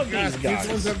 they one have of gas. these guys. These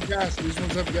ones have gas. These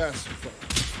ones have gas.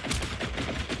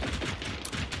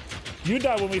 You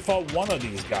died when we fought one of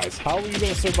these guys. How are you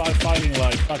gonna survive fighting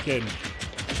like fucking...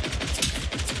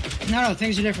 No,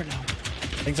 things are different now.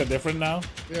 Things are different now?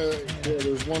 Yeah,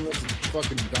 there's one that's a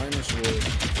fucking dinosaur.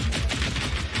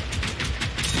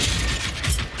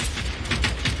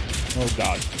 Oh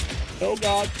god. Oh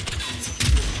god.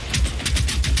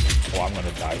 Oh, I'm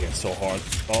gonna die here so hard.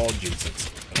 Oh Jesus.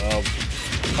 Oh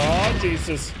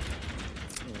Jesus.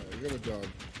 I got a dog.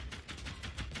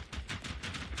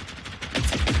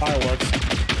 Fireworks.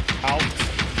 Out.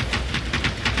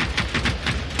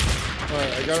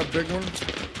 Alright, I got a big one.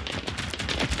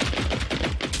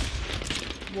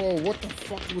 Whoa, what the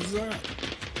fuck was that?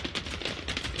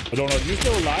 I don't know. Are you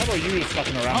still alive or are you just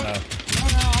fucking around now? No,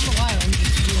 I'm alive. I'm just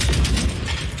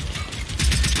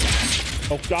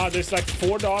Oh god, there's like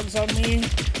 4 dogs on me.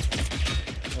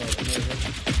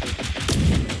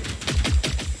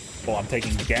 Oh, I'm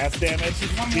taking gas damage.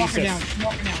 one walking down.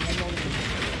 Walking down.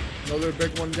 Another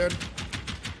big one dead.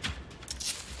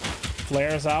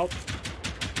 Flares out.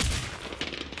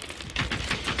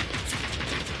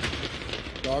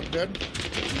 Dog dead.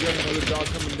 You got another dog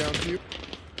coming down to you.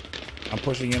 I'm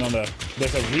pushing in on the...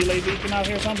 There's a relay beacon out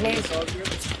here someplace. Dog here.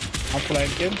 I'm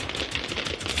flanking.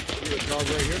 You got a dog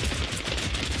right here.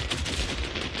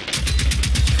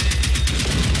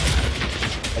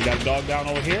 I got a dog down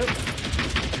over here.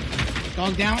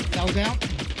 Dog down. Dog down.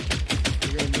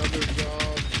 You got another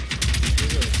dog.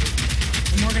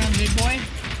 I'm working on the big boy.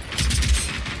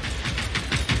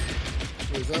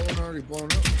 Is that one already blown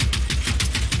up?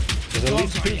 There's at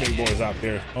least 2 big boys out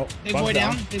there. Oh, Big one's boy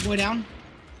down. Big boy down.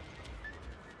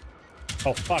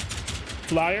 Oh, fuck.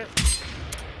 Flyer.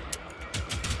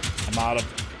 I'm out of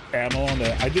ammo on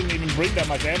the... I didn't even bring that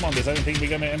much ammo on this. I didn't think we're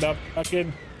gonna end up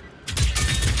fucking...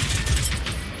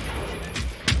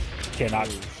 Cannot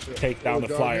take down the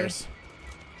flyers.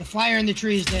 The flyer in the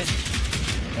tree is dead.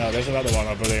 No, there's another one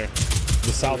over there.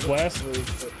 The southwest.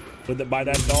 By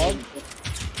that dog.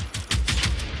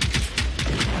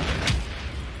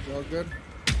 Dog good?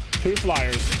 2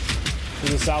 flyers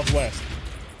to the southwest.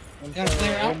 Got a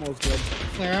flare out. Almost dead.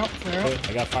 Flare out. Flare out.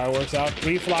 I got fireworks out.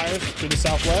 3 flyers to the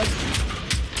southwest.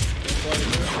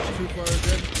 2 flyers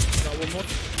dead. Got one more.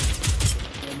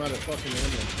 I'm out of fucking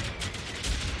ammo.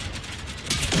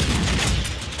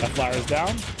 That flyer's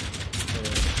down.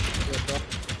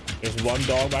 There's 1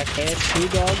 dog back there. 2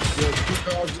 dogs. There's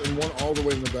 2 dogs and 1 all the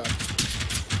way in the back.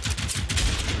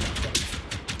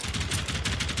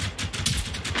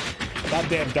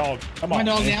 Goddamn dog. Come on. One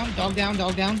dog man. down. Dog down.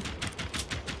 Dog down.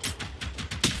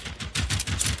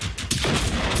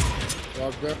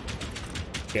 Dog dead.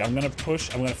 Okay, I'm gonna push.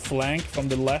 I'm gonna flank from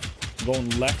the left. Going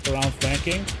left around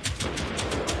flanking.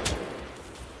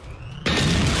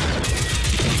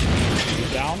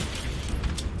 He's down.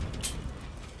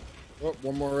 Oh,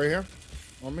 one more right here.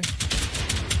 On me.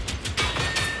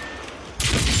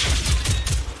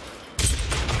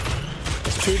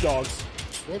 There's 2 dogs.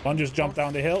 What? One just jumped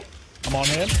down the hill. I'm on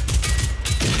him.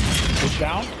 He's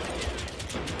down.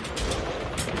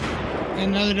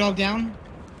 And another dog down.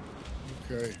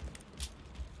 Okay.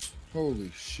 Holy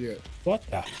shit. What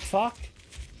the fuck?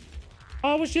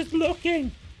 I was just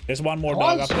looking. There's 1 more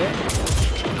dog up there.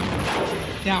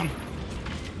 Down.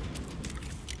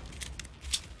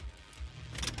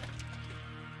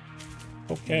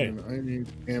 Okay. Man, I need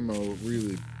ammo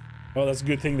really. Well, that's a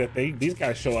good thing that these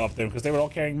guys show up there because they were all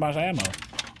carrying much ammo.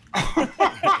 I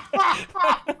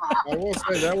will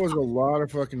say that was a lot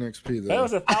of fucking XP though. That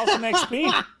was 1,000 XP.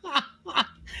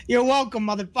 You're welcome,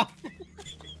 motherfucker.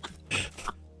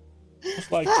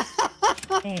 It's like,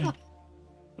 man,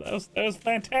 that was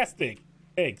fantastic.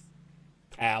 Thanks,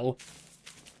 pal.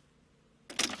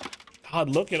 God,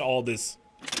 look at all this.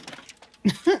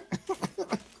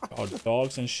 Oh,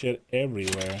 dogs and shit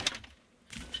everywhere.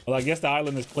 Well, I guess the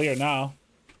island is clear now.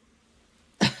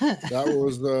 That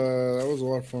was a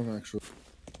lot of fun, actually.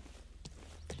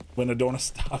 When Adorno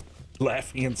stopped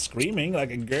laughing and screaming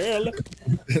like a girl.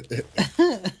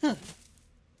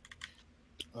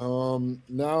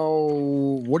 Now,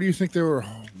 what do you think they were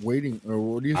waiting, or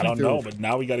what do you think? I don't know, but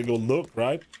now we got to go look,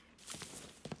 right?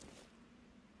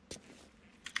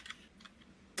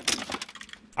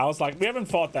 I was like, we haven't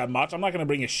fought that much. I'm not going to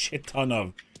bring a shit ton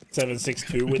of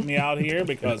 7.62 with me out here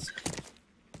because,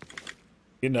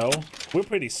 you know, we're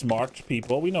pretty smart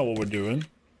people. We know what we're doing.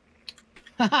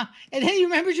 And then you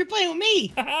remembered you're playing with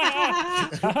me.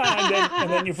 and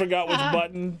then you forgot which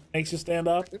button makes you stand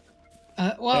up.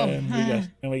 Well,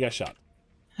 and we got shot.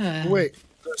 Wait,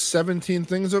 there's 17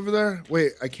 things over there?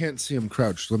 Wait, I can't see them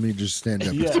crouched. Let me just stand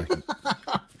up a second.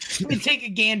 Let me take a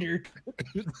gander.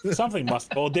 Something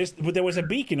must. Oh, there was a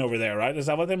beacon over there, right? Is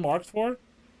that what they marked for?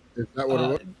 Is that what it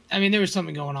was? I mean, there was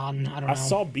something going on. I don't know. I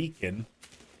saw beacon.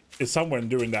 It's somewhere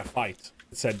during that fight.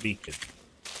 It said beacon.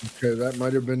 Okay, that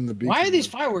might have been the beacon. Why are these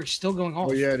fireworks still going off?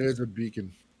 Oh yeah, it is a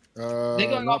beacon. They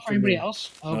going off for anybody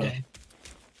else? Okay,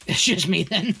 it's just me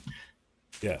then.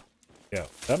 Yeah, yeah.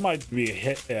 That might be a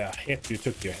hit you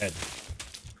took to your head.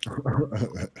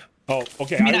 Oh,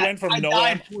 okay. I went from no.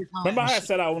 Remember how I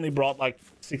said I only brought like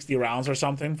 60 rounds or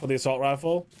something for the assault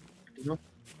rifle? Yeah,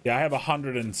 yeah, I have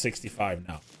 165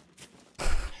 now.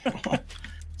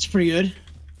 It's pretty good.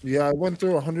 Yeah, I went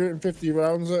through 150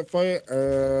 rounds that fight.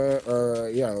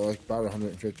 Yeah, like about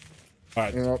 150. All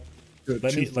right.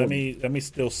 Let me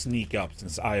still sneak up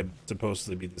since I am supposed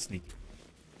to be the sneaky.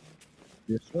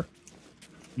 Yes, sir.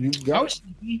 You got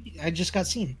it. I just got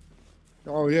seen.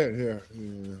 Oh yeah.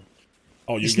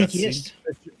 Oh, you the got sneakiest,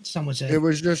 someone said. It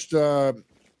was just they're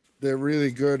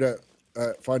really good at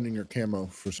finding your camo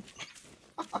for.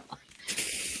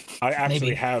 I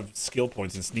actually have skill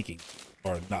points in sneaking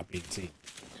or not being seen.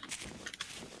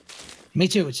 Me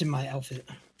too. It's in my outfit.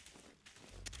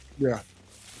 Yeah.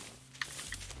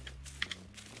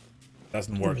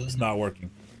 Doesn't work. It's not working.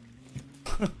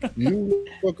 You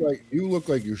look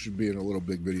like you should be in a Little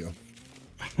Big video.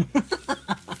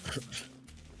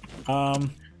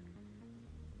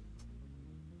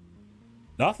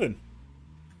 Nothing.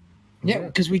 Yeah,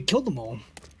 because we killed them all.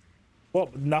 Well,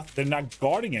 they're not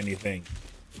guarding anything.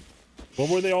 What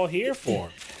were they all here for?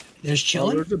 There's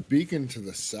chilling. There's a beacon to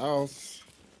the south,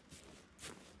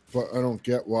 but I don't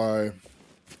get why.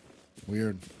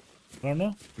 Weird. I don't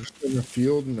know. Just in the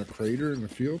field, in a crater in the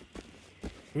field.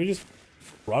 We're just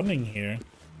running here.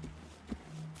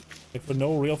 Like for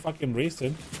no real fucking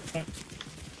reason. All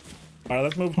right,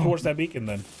 let's move towards that beacon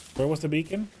then. Where was the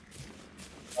beacon?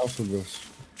 South of this.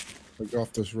 Like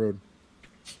off this road.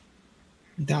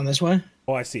 Down this way?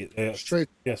 Oh, I see it. Straight.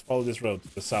 Yes, follow this road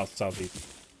to the southeast.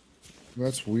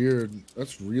 That's weird.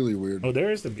 That's really weird. Oh,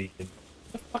 there is the beacon.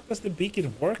 How the fuck does the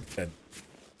beacon work then?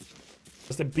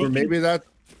 Does the beacon... Or maybe that...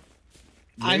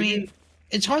 I mean,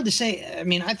 it's hard to say. I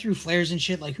mean, I threw flares and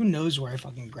shit. Like, who knows where I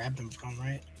fucking grabbed them from,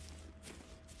 right?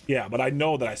 Yeah, but I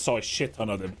know that I saw a shit ton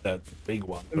of the big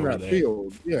one in over that there.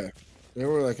 field, yeah. They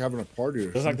were like having a party or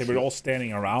something. It was like they were all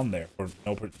standing around there for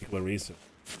no particular reason.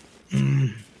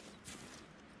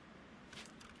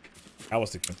 That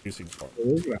was the confusing part.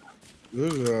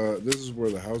 This is where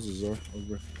the houses are.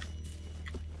 Over.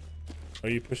 Are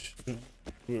you push?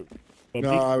 No,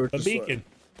 I was just beacon.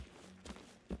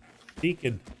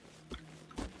 Beacon.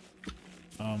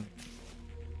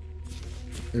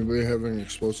 Anybody have any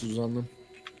explosives on them?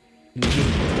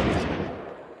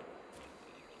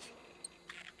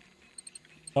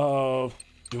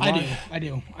 I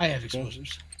do. I have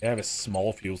explosives. I have a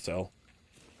small fuel cell.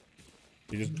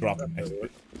 You just drop it next to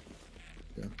it.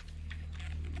 Yeah.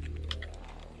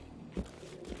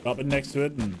 Drop it next to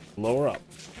it and blow her up.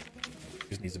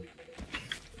 Just needs to be.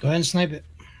 Go ahead and snipe it.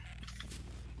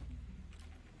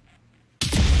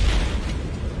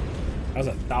 That was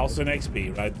 1,000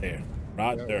 XP right there.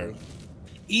 Right there.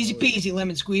 Easy peasy,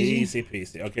 lemon squeezy. Easy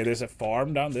peasy. Okay, there's a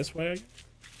farm down this way.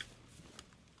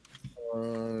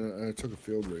 I took a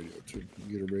field radio too.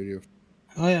 Get a radio.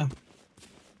 Oh yeah.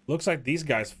 Looks like these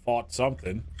guys fought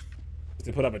something.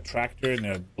 They put up a tractor and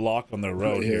a block on the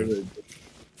road here.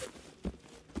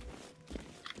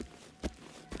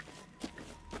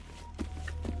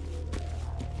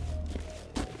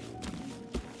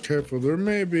 Careful, there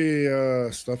may be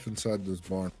stuff inside this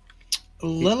barn.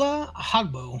 Lila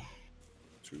Hogbo.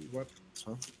 2 weapons,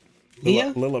 huh?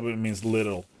 Leah? Lilla means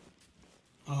little.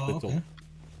 Oh, Little. okay.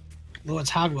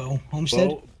 Loatagwo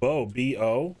homestead.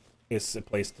 B-O is a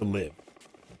place to live.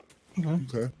 Okay.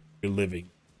 Okay. You're living.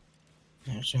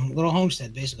 Yeah, so little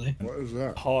homestead, basically. What is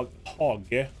that?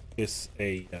 Hage is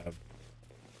a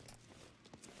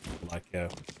like a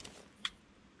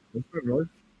What's that noise?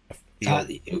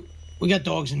 field We got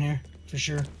dogs in here for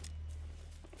sure.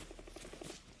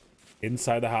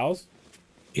 inside the house.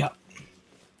 Yeah.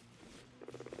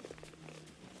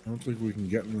 I don't think we can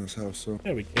get in this house, so.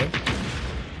 Yeah, we can.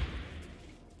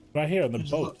 Right here on the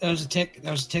boat. That was a tick.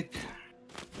 That was a tick.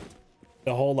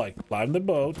 The whole like climb the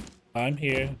boat. I'm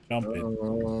here. Jump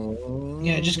in.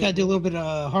 Yeah, just gotta do a little bit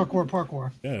of hardcore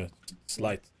parkour. Yeah, it's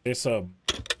like there's some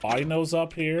binos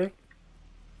up here.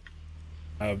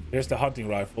 Here's the hunting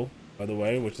rifle, by the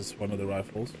way, which is one of the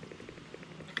rifles.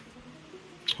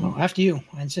 Oh, after you,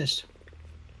 I insist.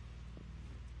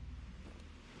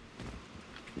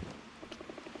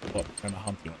 What kind of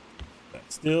hunting?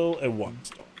 That's still a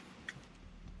 1-star.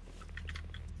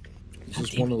 Is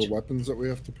this one of the weapons that we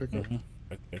have to pick up?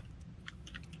 Right there.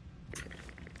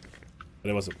 But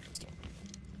it was a 1-star.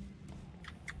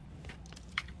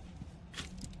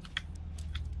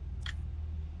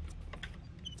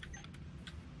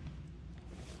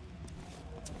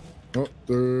 Oh,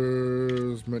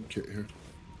 there's medkit here.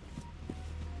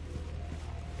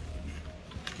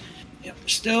 Yep,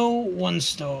 still 1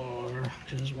 star.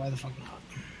 Because why the fuck not?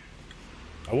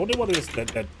 I wonder what it is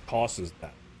that causes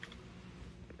that.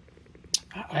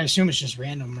 I assume it's just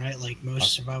random, right? Like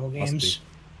most survival games.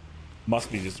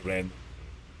 Must be just random.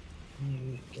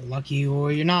 You're lucky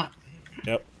or you're not.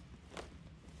 Yep.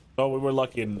 Oh, we were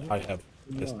lucky and I have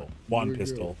a pistol. There One we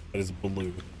pistol that is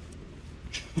blue.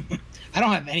 I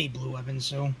don't have any blue weapons,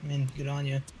 so I mean, good on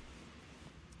you.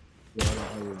 Yeah, I don't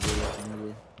have a blue weapon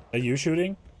either. Are you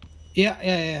shooting?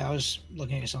 Yeah. I was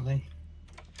looking at something.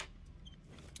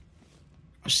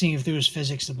 I was seeing if there was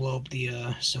physics to blow up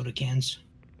the soda cans.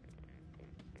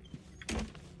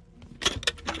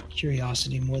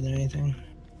 Curiosity more than anything.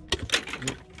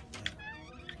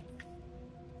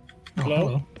 Oh,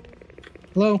 Hello?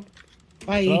 Hello.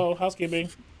 Bye. Hello, housekeeping.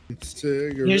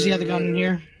 Cigarette. Here's the other gun in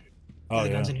here. Oh, The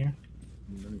yeah. gun's in here.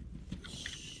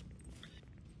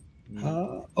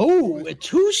 Oh, a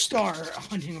 2-star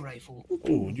hunting rifle.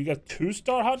 Ooh, you got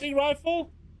 2-star hunting rifle?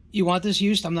 You want this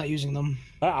used? I'm not using them.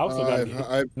 I also got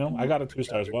I've I got a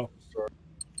 2-star as well.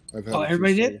 I've had Oh, a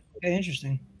everybody few did? Okay,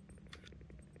 interesting.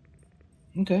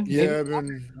 Okay. Yeah, I've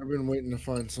been waiting to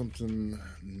find something.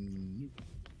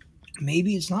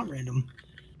 Maybe it's not random.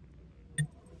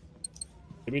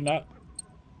 Maybe not.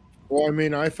 Well, I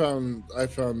mean, I found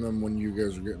them when you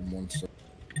guys were getting 1 star.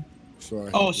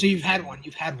 So So you've had one.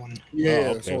 You've had one. Yeah.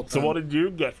 Oh, this okay. whole So time. what did you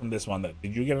get from this one then?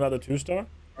 Did you get another 2-star?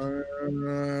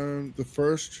 The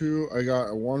first 2, I got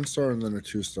a 1 star and then a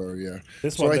 2-star. Yeah.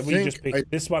 This So one I that we think just picked.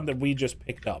 This one that we just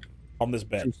picked up on this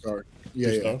bed. 2-star. Yeah,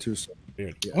 2-star? 2-star.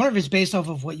 Weird. Yeah. I wonder if it's based off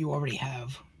of what you already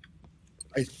have.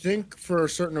 I think for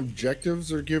certain objectives,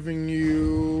 they're giving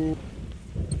you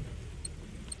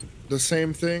the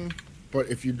same thing, but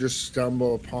if you just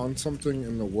stumble upon something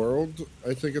in the world,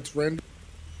 I think it's random.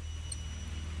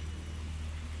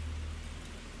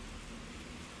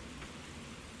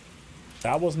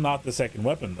 That was not the second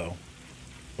weapon though,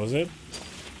 was it?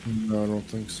 No, I don't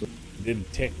think so. It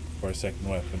didn't tick for a second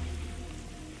weapon.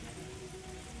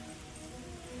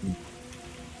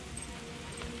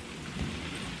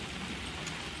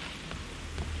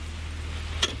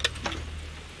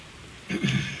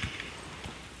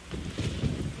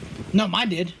 No, mine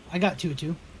did. I got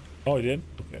 2. Oh, you did?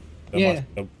 Okay. Yeah.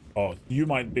 Oh, you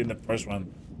might have been the first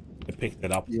one that picked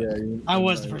it up. then. Yeah, I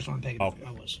was the first one to pick it up. Okay.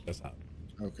 I was. That's how.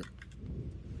 Okay.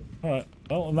 All right.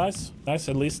 Well, nice.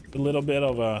 At least a little bit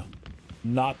of a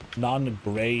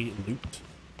non-gray loot.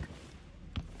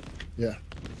 Yeah.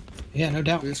 Yeah, no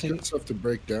doubt. There's Take good it. stuff to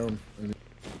break down.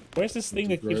 Where's this thing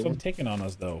that keeps on ticking on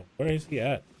us though? Where is he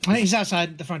at? I think he's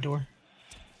outside the front door.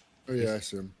 Oh yeah, I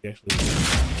see him. He actually.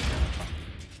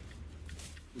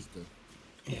 He's dead.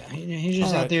 Yeah, he's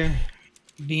just Alright. out there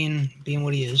being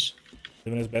what he is.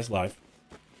 Living his best life.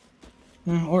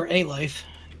 Or a life.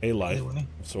 A life Either way.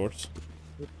 of sorts.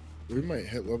 We might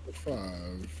hit level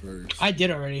 5 first. I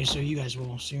did already, so you guys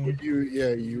will soon.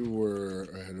 You were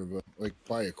ahead of us, like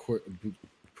by a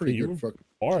pretty You good were fucking.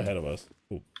 far ahead of us.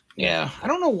 Ooh. Yeah, I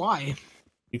don't know why.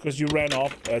 Because you ran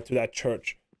off to that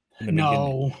church. In the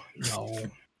beginning. No.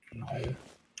 Hey,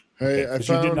 Okay, I 'cause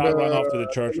found. you did not run off to the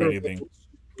church or anything.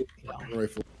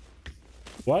 Rifle.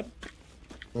 What?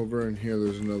 Over in here,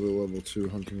 there's another level 2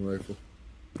 hunting rifle.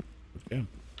 Yeah.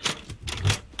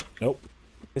 Nope.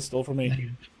 Pistol for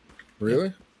me.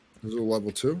 Really? Is it a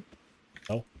level 2?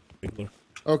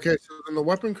 Okay, so then the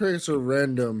weapon crates are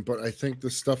random, but I think the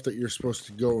stuff that you're supposed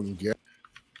to go and get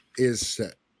is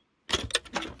set.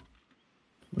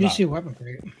 You see a weapon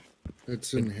crate.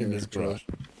 It's in here. In this garage.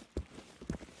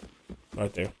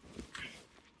 Right there.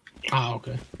 Oh,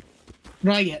 okay.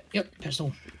 What do I get? Yep,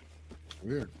 pistol.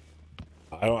 Weird.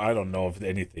 I don't know if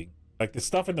anything. Like, the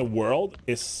stuff in the world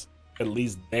is at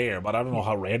least there, but I don't know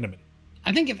how random it is.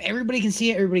 I think if everybody can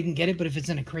see it, everybody can get it, but if it's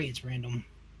in a crate, it's random.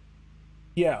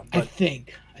 Yeah, but I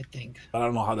think. But I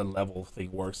don't know how the level thing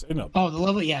works. You know, Oh, the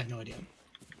level? Yeah, I have no idea.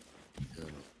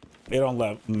 it don't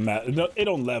no, it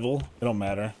don't level. It don't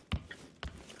matter.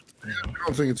 I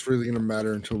don't think it's really going to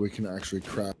matter until we can actually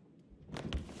craft.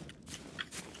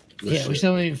 Yeah, we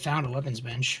still haven't even found a weapons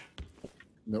bench.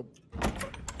 Nope.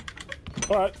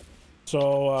 All right.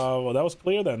 So, well, that was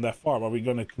clear then, that farm. Are we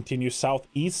going to continue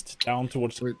southeast down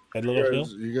towards that little hill?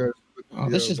 You guys, Oh,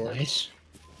 this is nice.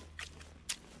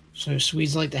 So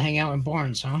Swedes like to hang out in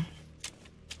barns, huh?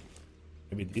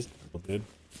 Maybe these people did.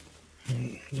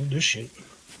 Do this shit.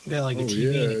 We got like a Oh,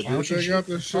 TV and a yeah, couch dude, and I got shit.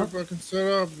 this shit fucking set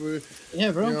up.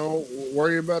 Yeah, bro. You know,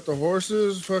 worry about the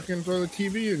horses, fucking throw the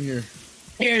TV in here.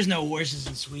 There's no horses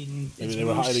in Sweden. Maybe It's they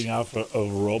were moose. hiding out for a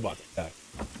robot attack.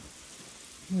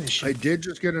 Look at this I shit. did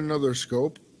just get another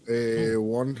scope, a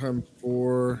 1x4.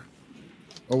 Oh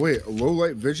wait, a low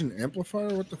light vision amplifier.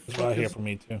 What the It's fuck? right here Is, for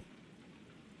me, too.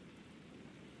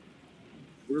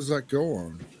 where does that go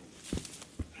on?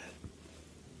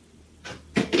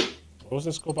 What was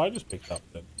the scope I just picked up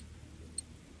then?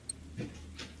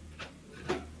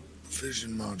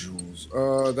 Vision modules.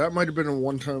 That might have been a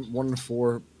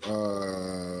 1x4.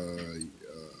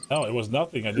 No, it was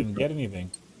nothing. I didn't get anything.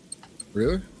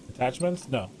 Really? Attachments?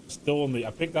 No. Still on the.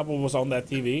 I picked up what was on that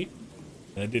TV,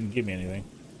 and it didn't give me anything.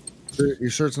 You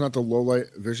sure it's not the low light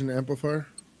vision amplifier?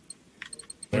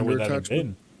 Where Under would that have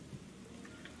attachment?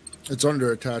 been? It's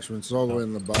under attachments. It's all the way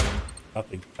in the bottom.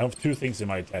 Nothing. I have two things in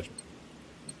my attachment.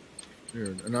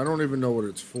 Weird. And I don't even know what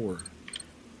it's for.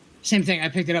 Same thing. I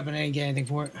picked it up and I didn't get anything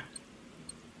for it.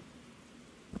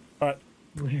 All right.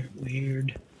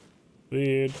 Weird.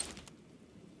 The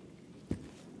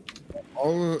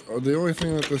only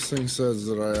thing that this thing says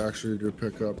that I actually did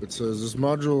pick up, it says this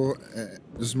module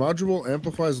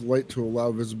amplifies light to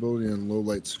allow visibility in low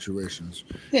light situations.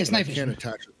 Yeah, it's But I night can't vision.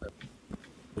 attach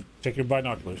it. Check your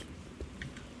binoculars.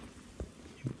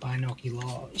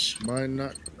 Binoculars.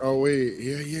 Oh wait,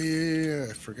 yeah.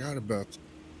 I forgot about that.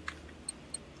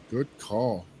 Good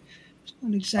call. It's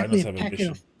not exactly a have a packet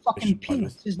vision- of fucking vision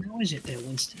peanuts, now is it there,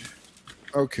 Winston?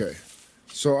 Okay,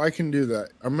 so I can do that.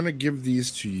 I'm gonna give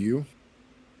these to you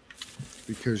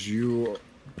because you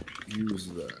use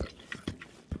that.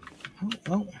 Oh,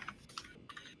 well.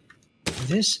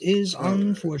 This is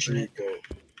unfortunate.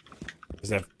 Is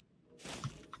that?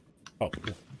 Oh,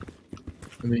 cool.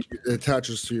 And then it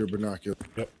attaches to your binocular.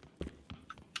 Yep.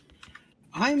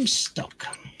 I'm stuck.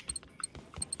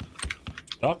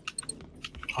 Stuck?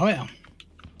 Oh, yeah.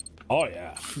 Oh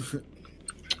yeah.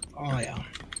 Oh, yeah.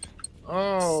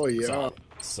 Oh yeah.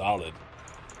 Solid.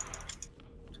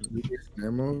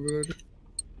 Ammo over there?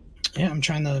 Yeah, I'm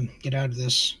trying to get out of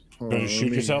this. Hold Going on, to let shoot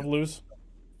me- yourself loose?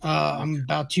 I'm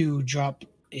about to drop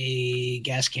a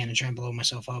gas can and try and blow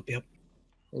myself up. Yep.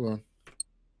 Hold on.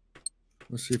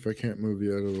 Let's see if I can't move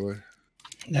you out of the way.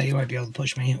 Now you might be able to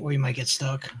push me, or you might get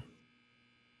stuck.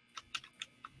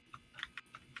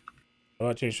 Oh,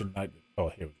 I changed the night. Oh,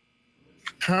 here.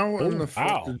 How in Oh, the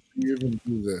fuck ow. did you even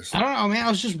do this? I don't know, man. I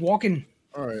was just walking.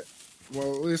 All right.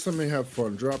 Well, at least let me have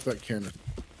fun. Drop that cannon.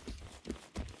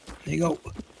 There you go.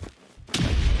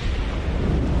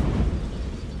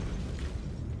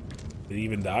 Did he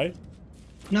even die?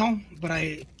 No, but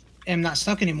I am not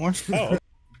stuck anymore. Oh,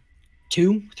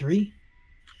 2, 3.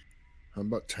 How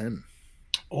about 10?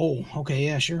 Oh, okay.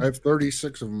 Yeah, I sure. have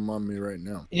 36 of them on me right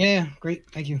now. Yeah, great.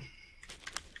 Thank you.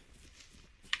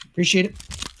 Appreciate it.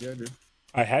 Yeah, dude.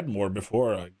 I had more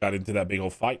before I got into that big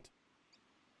old fight.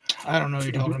 I don't know what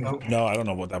you're talking about. No, I don't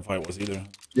know what that fight was either.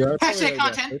 Yeah. I Hashtag probably had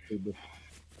that content. quickly,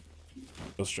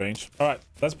 So strange. All right,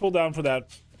 let's pull down for that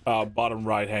bottom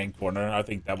right-hand corner. I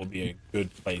think that will be a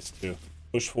good place to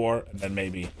push for, and then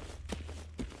maybe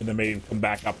come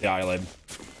back up the island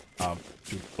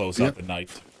to close out the night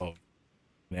of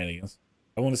shenanigans.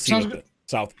 I want to see Sounds what the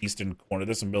southeastern corner.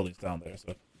 There's some buildings down there,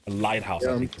 so a lighthouse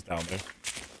I think is down there.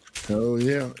 Hell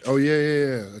yeah. Oh,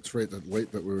 yeah. That's right. That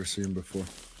light that we were seeing before.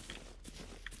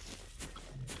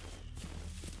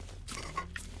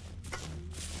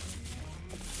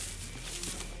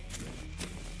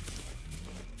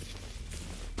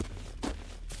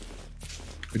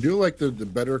 I do like the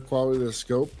better quality of the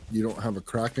scope. You don't have a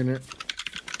crack in it.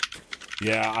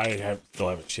 Yeah, still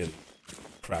have it shitty.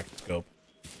 cracked scope.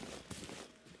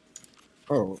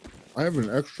 Oh, I have an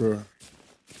extra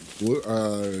blue,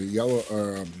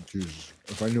 yellow. Jesus,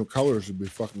 if I knew colors, it'd be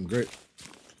fucking great.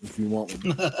 If you want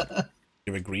one.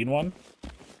 You have a green one?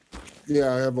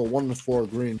 Yeah, I have a 1 to 4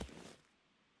 green.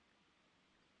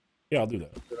 Yeah, I'll do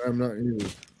that. I'm not using.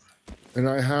 And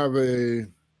I have a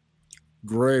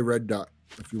gray red dot.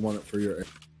 If you want it for your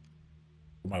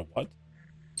For my what?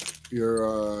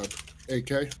 your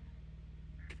AK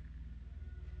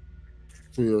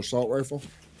for your assault rifle.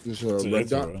 Just a red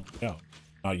dot. Yeah,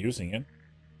 not using it.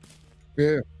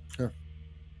 Yeah.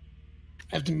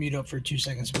 I have to mute up for 2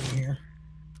 seconds from here.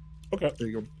 Okay. There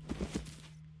you go.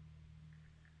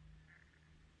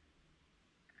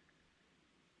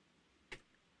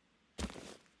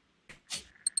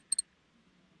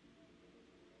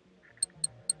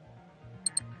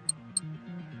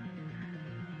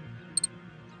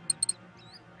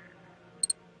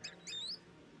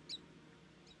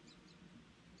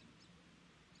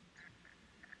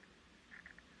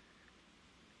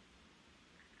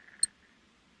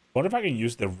 What if I can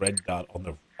use the red dot on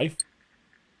the rifle?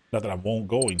 Not that I won't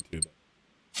going to.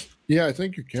 But Yeah, I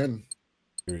think you can.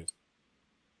 curious.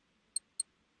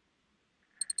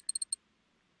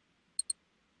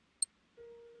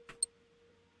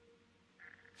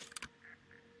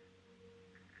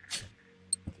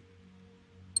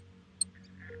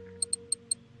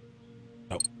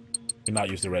 No, do not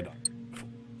use the red dot.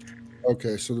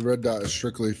 Okay, so the red dot is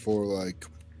strictly for like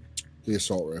the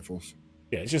assault rifles.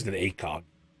 Yeah, it's just an ACOG,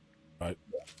 right?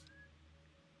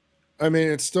 I mean,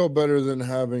 it's still better than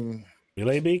having.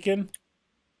 Relay beacon.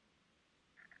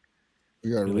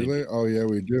 We got a Relay. relay? Oh, yeah,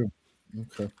 we do.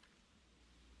 Okay.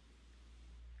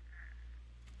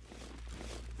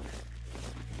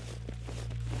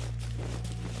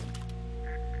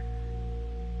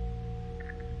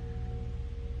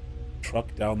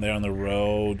 Truck down there on the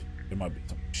road. There might be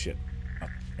some shit. Not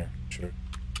here, sure.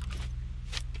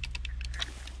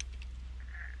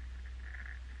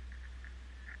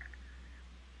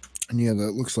 And yeah,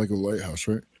 that looks like a lighthouse,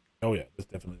 right? Oh yeah, that's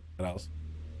definitely that house.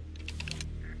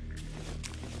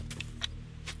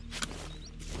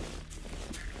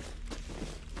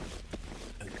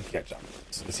 Catch up.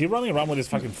 Is he running around with his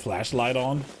fucking flashlight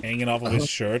on, hanging off of his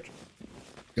shirt?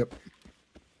 Yep.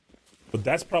 But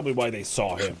that's probably why they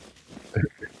saw him.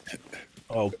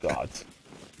 Oh god.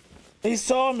 They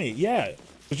saw me, yeah.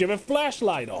 Because you have a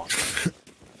flashlight on.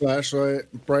 Flashlight,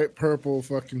 bright purple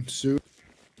fucking suit.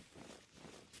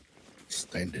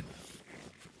 Standing.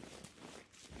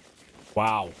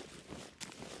 Wow.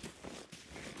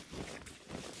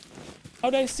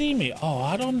 How'd they see me? Oh,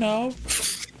 I don't know.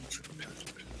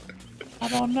 I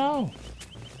don't know.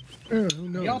 Yeah, who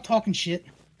knows? Y'all talking shit.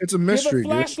 It's a You have mystery. a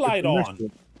dude. flashlight It's a on.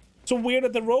 mystery. So weird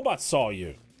that the robot saw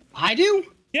you. I do?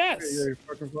 Yes. Yeah, your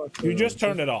fucking flashlight You on. just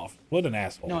turned it off. What an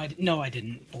asshole. No, I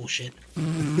didn't. Bullshit.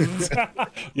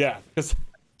 Yeah, because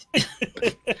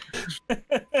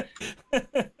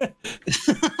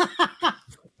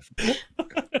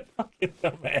fucking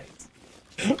dumbass.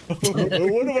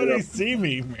 What about they see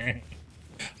me, man?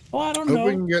 Oh, I don't Hope know.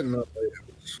 we can get in that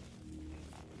lighthouse.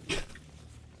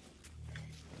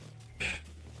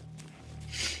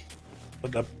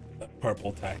 But the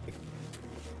purple tactic.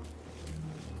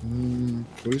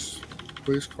 Police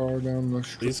car down the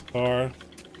street. Police car,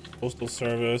 postal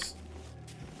service.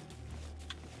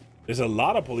 There's a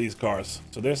lot of police cars,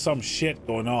 so there's some shit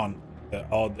going on. They're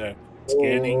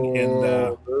scanning in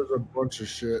the. There's a bunch of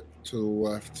shit to the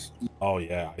left, Oh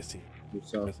yeah, I see. the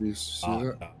southeast. See Ah,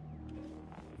 that? ah.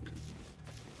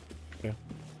 Okay.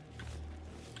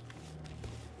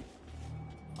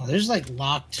 Oh, there's like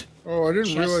locked. Oh, I didn't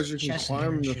Chest- realize you can chest in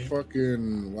climb there the and shit.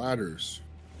 fucking ladders.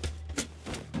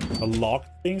 A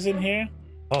locked things in here.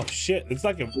 Oh shit! It's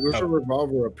like a. Well, there's a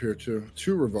revolver up here too.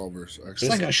 2 revolvers It's actually.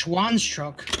 like a Schwann's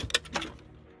truck.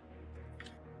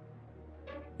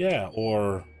 Yeah,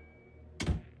 or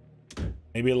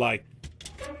maybe like,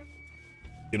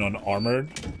 you know, an armored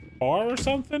car or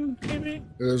something. Maybe.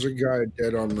 There's a guy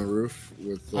dead on the roof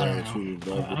with I 2 don't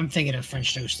know. revolvers. I'm thinking of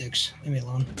French toast sticks. Leave me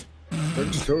alone.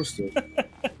 French toasted.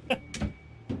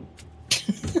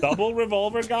 Double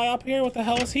revolver guy up here. What the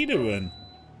hell is he doing?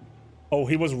 Oh,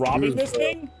 he was robbing this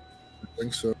thing. I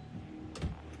think so.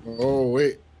 Oh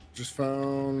wait, just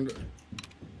found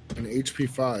an HP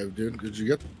 5, dude. Did you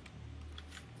get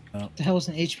What the hell is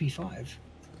an HP 5?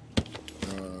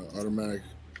 automatic?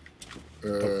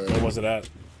 Where was it at?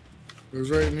 It was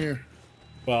right in here.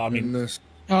 Well, I In mean, this.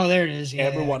 Oh, there it is. Yeah,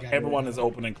 everyone I got it. everyone is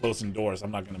opening, closing doors.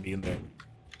 I'm not gonna be in there.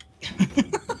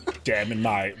 Jamming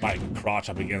my crotch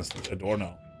up against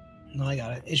Adorno. No, I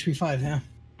got it. HP 5, yeah.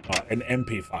 An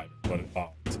MP5 is what it's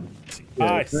called. Yeah,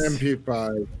 I it's an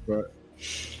MP5, but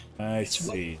I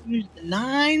see. Use the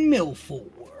 9mm for.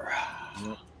 yep.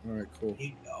 All right, cool. There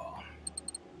you go.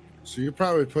 So you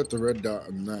probably put the red dot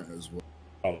on that as well.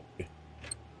 Probably.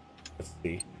 Let's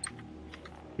see.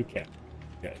 You can.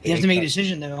 Yeah, You have to make a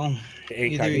decision though. A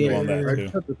Either can go on that I too.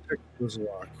 put the pick was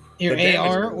lock. Your The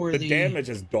AR damage, or the the damage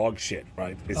is dog shit,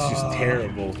 right? It's just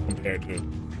terrible compared to.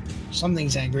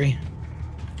 something's angry.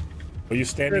 Are you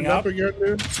standing Stand up? again,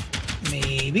 dude?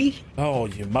 Maybe. Oh,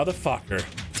 you motherfucker!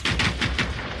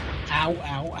 Ow,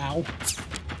 ow, ow.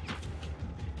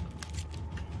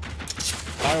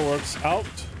 Fireworks out.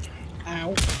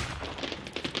 Ow.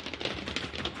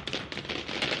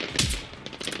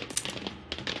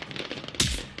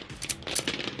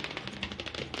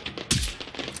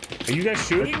 Are you guys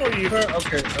shooting or are you?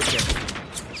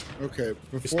 Okay.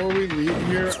 Before we leave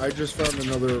here, I just found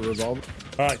another revolver.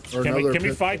 All right. Or Can another we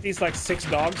pistol. fight these like 6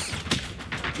 dogs?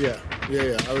 Yeah.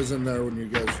 I was in there when you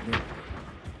guys.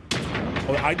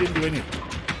 Oh, I didn't do anything.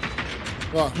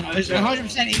 Well, No, it's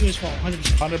 100% Ego's fault.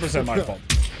 100%. 100% my fault.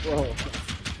 well,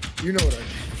 you know what I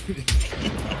mean.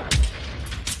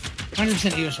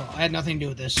 100% Ego's fault. I had nothing to do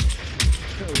with this.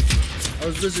 I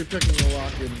was busy picking the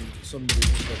lock and somebody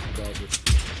picked up the dodger.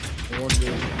 I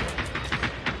wonder,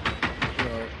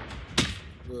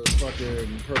 the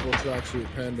fucking purple tracksuit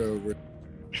panda over.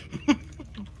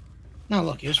 No,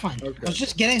 look, it was fine. Okay. I was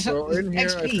just getting some So in here,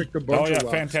 I XP. picked a bunch Oh yeah, of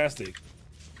locks. fantastic.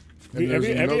 And Have there's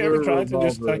you ever another tried to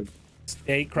just revolver. like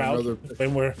stay crouched Another-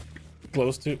 when we're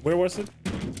close to? Where was it?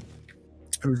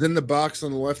 It was in the box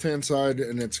on the left-hand side,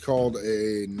 and it's called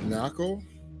a knuckle.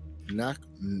 Oh,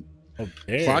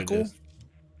 there it Clackle? is.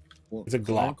 It's a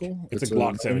Glock. Clackle? It's a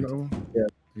Glock 7. 9mm.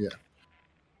 Yeah.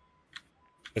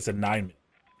 It's a 9mm.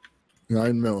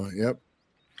 9mm. Yep.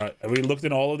 All right, have we looked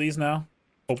in all of these now?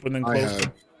 Open and I closed.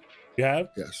 have. You have?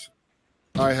 Yes.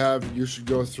 I have. You should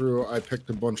go through. I picked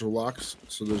a bunch of locks,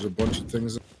 so there's a bunch of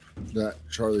things that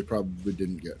Charlie probably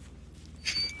didn't get.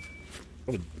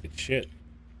 Holy shit.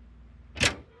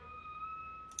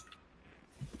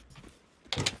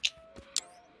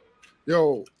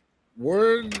 Yo,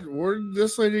 where'd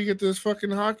this lady get this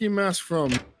fucking hockey mask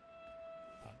from?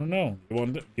 I don't know. You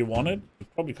want it? You want it? It's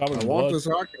probably covered I in want blood. this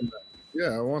hockey mask.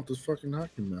 Yeah, I want this fucking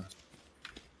hockey mask.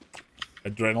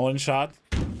 Adrenaline shot.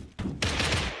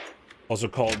 Also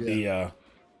called the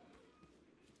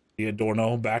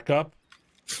Adorno backup.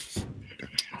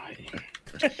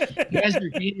 You guys are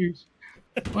haters.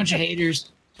 Bunch of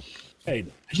haters. Hey,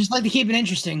 I just like to keep it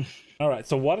interesting. all right.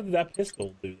 So what did that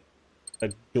pistol do?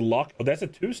 The Glock. Oh, that's a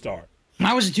 2-star.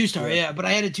 Mine was a 2-star, yeah, but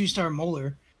I had a 2-star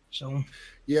molar, so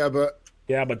Yeah, but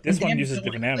Yeah, but this one Damn, uses so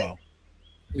different ammo.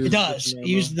 it does. It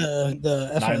used the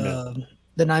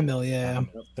 9mm, yeah.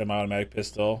 Semi-automatic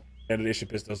pistol. Standard issue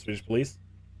pistol. Swedish police.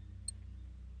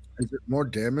 Is it more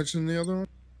damage than the other one?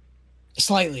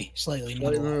 Slightly, not a Slightly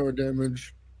lot. more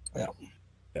damage. Yeah.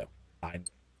 Fine.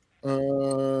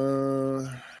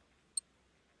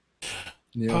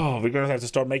 Yeah. Oh, we're gonna have to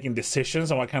start making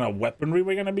decisions on what kind of weaponry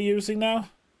we're gonna be using now.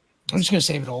 I'm just gonna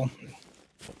save it all.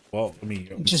 Well, I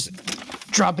mean, Just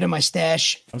drop it in my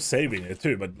stash. I'm saving it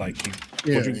too, but like,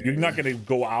 you're not gonna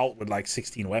go out with like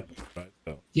 16 weapons, right?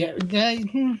 So. Yeah,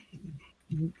 You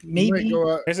might maybe.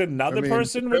 go out- There's another I mean,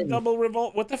 person with depends. double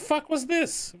revolt. What the fuck was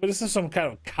this? What is this? Some kind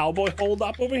of cowboy hold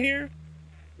up over here?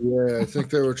 Yeah, I think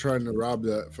they were trying to rob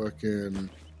that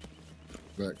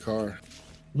car.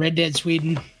 Red Dead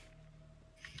Sweden.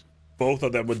 Both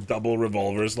of them with double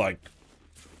revolvers. Like,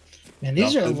 Man,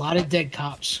 these are a Nothing. lot of dead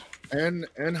cops. And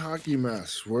hockey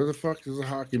masks. Where the fuck is a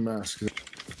hockey mask?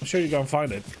 I'm sure you're gonna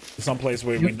find it. Someplace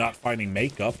where we're not finding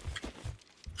makeup.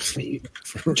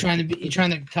 You're trying to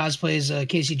cosplay as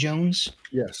Casey Jones.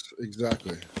 Yes,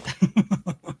 exactly.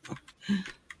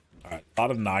 All right, a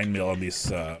lot of 9mm on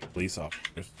these police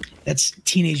officers. That's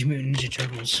Teenage Mutant Ninja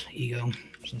Turtles ego.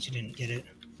 Since you didn't get it.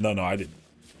 No, I didn't.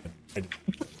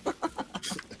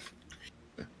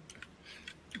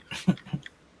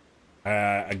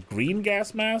 A green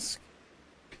gas mask?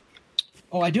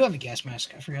 Oh, I do have a gas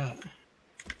mask. I forgot.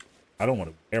 I don't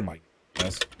want to wear my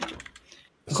mask.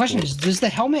 The question is, does the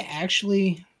helmet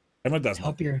actually It does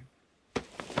help not. your?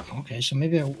 Okay, so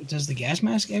maybe does the gas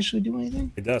mask actually do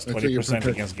anything? It does I think it 20% protects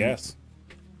against you. gas.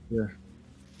 Yeah.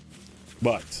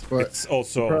 But it's You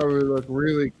also probably look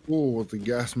really cool with the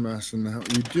gas mask and the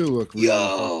helmet. You do look really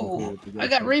fucking cool Yo, with the gas I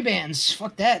got mask. Ray-Bans.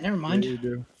 Fuck that. Never Yeah, mind. you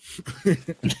do.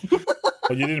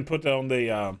 but you didn't put on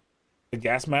the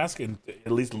gas mask and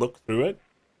at least look through it.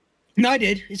 No, I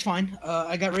did. It's fine.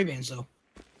 I got Ray-Bans though.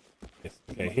 Yes.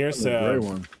 Okay, here's The gray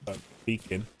one. a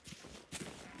beacon.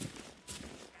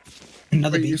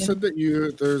 Another Wait, you beacon. said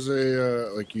that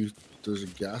there's a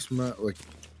gas mask, like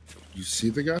You see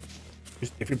the guy?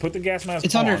 If you put the gas mask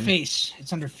It's on, under face.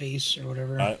 It's under face or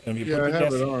whatever. And if you Yeah, put I the have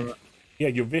gas, it on. yeah,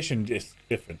 your vision is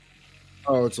different.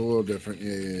 Oh, it's a little different.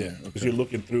 Yeah. Because Okay. you're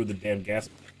looking through the damn gas.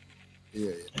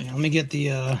 Yeah. Yeah, let me get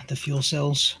the fuel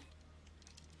cells.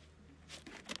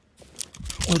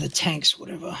 Or the tanks,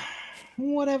 whatever.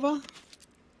 Whatever.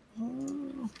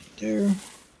 There.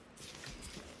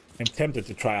 I'm tempted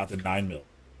to try out the 9mm.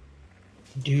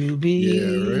 Doobie,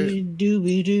 Yeah, right.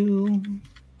 doobie doo.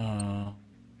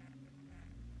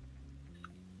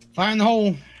 Fire in the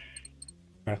hole.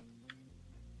 Okay.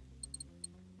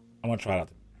 I'm gonna try it out.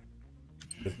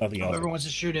 There's nothing else. Whoever wants to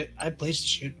shoot it, I have place to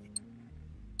shoot.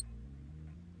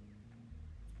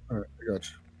 All right, I got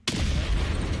you.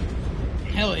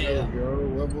 Hell There yeah. we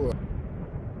go. Level up.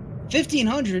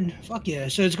 1,500. Fuck yeah.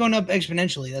 So it's going up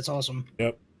exponentially. That's awesome.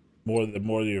 Yep. The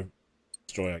more you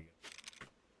destroy, I guess.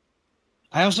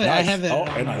 I also I Nice. have it. Oh,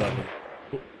 and I love it.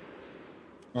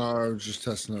 I was just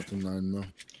testing out the 9mm.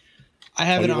 I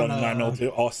have Oh, it you on run 9mm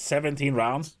too? Oh, 17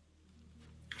 rounds.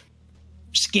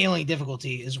 scaling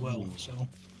difficulty as well. So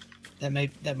that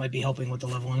might be helping with the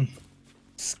leveling.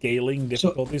 Scaling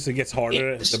difficulties. It gets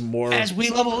harder the more. As we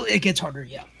level, it gets harder.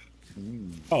 Yeah.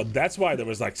 Oh, that's why there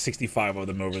was like 65 of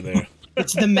them over there.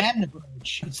 It's the Madden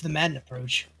approach. It's the Madden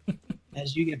approach.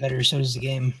 As you get better, so does the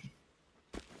game.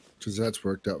 Because that's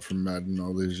worked out for Madden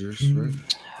all these years, right?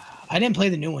 I didn't play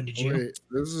the new one. Did you? Wait,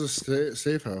 this is a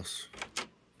safe house.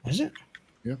 Is it?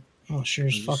 Yeah. Oh, sure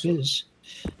as fuck is.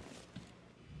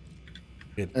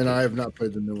 And I have not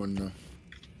played the new one, no.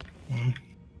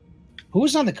 Who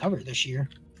was on the cover this year?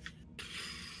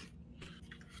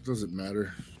 It doesn't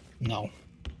matter. No.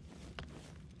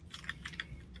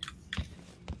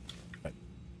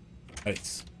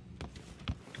 Nice.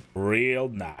 Real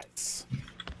nice.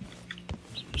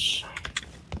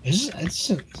 It's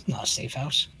not a safe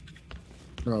house.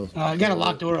 No. I got a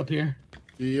locked door up here.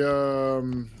 The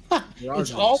garage It's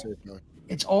is a all safe house.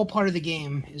 it's all part of the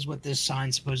game, is what this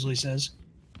sign supposedly says.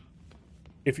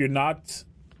 If you're not,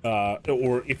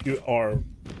 or if you are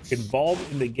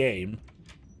involved in the game,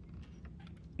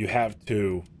 you have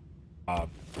to,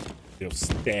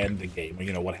 stand the game.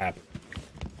 You know what happened.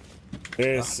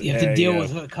 There's You have to deal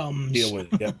with what comes. Deal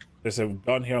with it. Yep. There's a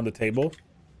gun here on the table.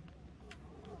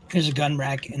 There's a gun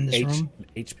rack in this room.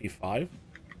 HP 5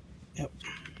 Yep.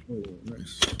 Oh,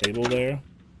 nice. table there.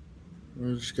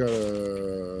 We just got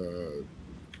a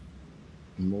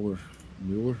Mueller.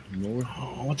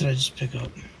 Oh, what did I just pick up?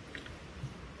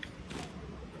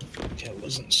 Okay, it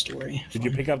wasn't story. Did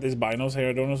you pick up these binos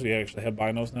here, ADORNO? So you actually have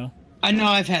binos now? I know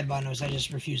I've had binos. I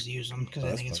just refuse to use them because I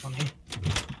that's think it's fine. funny.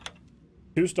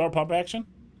 2-star pump action?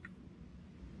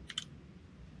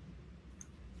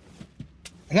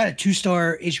 I got a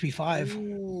 2-star HP 5.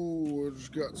 Ooh, I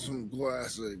just got some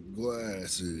glasses.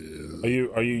 Are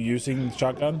you using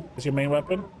shotgun as your main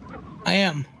weapon? I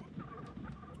am.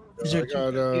 Is there I got,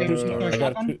 you got a 2-star I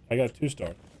shotgun? got a 2-star.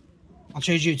 I'll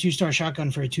trade you a 2-star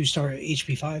shotgun for a 2-star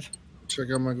HP 5.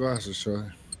 Check out my glasses, Charlie.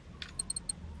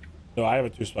 So I have a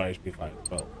 2-star HP 5 as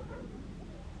well.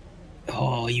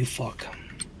 Oh, you fuck.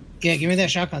 Yeah, give me that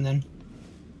shotgun then.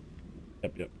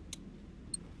 Yep.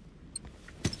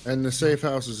 And the safe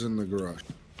house is in the garage.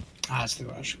 Ah, it's the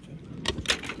garage.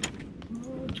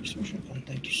 Oh, 2-star shotgun.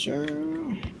 Thank you, sir.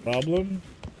 Problem?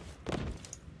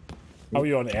 How are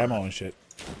you on ammo and shit?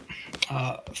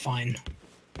 Fine.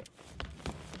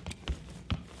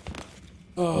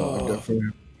 Oh, definitely.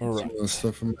 All right. Some of the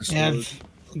stuff in my I storage. have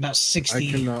about 60.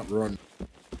 I cannot run.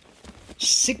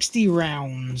 60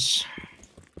 rounds.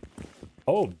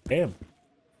 Oh, damn.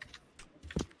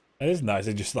 That is nice.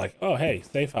 It's just like, oh, hey,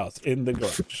 safe house in the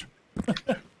garage.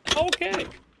 Okay.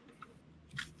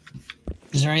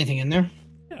 Is there anything in there?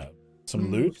 Yeah.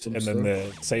 Some loot some and then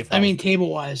the safe house. I mean,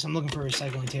 table-wise, I'm looking for a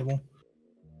recycling table.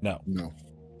 no. No.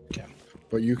 Okay.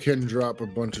 But you can drop a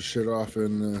bunch of shit off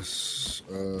in this.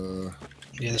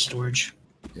 Yeah, the storage.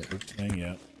 Good thing,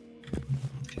 yeah.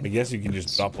 I guess you can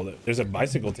just drop all that. There's a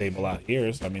bicycle table out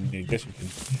here, so I mean, I guess you can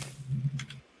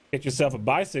get yourself a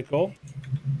bicycle.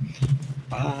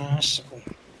 Bicycle.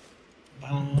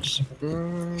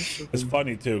 It's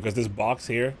funny too, because this box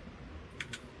here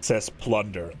says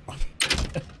plunder.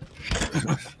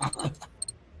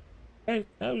 Hey,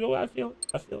 you know what I feel?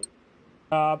 I feel it.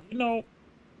 You know.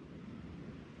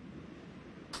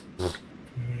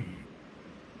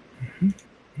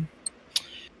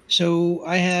 So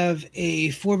I have a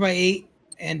 4x8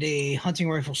 and a hunting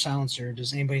rifle silencer.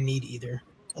 Does anybody need either?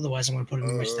 Otherwise, I'm going to put it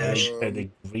in my stash. Are they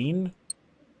green?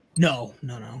 No.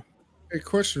 Hey,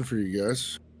 question for you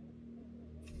guys.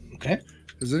 Okay.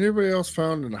 Has anybody else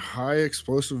found a high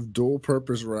explosive dual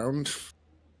purpose round?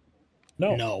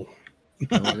 No. No.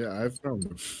 Oh, yeah, I've found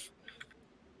them.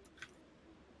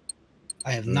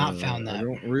 I have not found I that.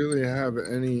 don't really have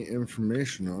any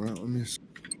information on it. Let me see.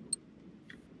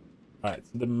 All right,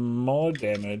 so the more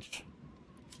damage,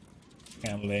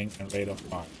 handling, and rate of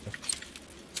fire.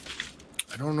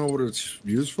 I don't know what it's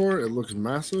used for. It looks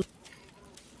massive.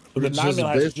 So the It says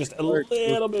 9mm is basic just a fire.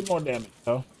 little bit more damage,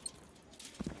 though.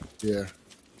 Yeah.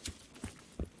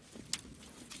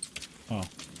 Oh.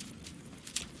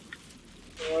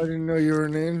 Oh, I didn't know you were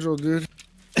an angel, dude.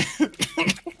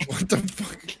 What the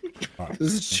fuck? Right.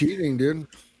 This is cheating, dude.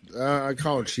 I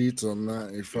call cheats on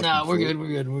that. You fucking No, we're fool. good. We're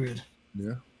good. We're good.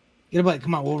 Yeah. Get a bike.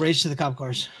 Come on. We'll race to the cop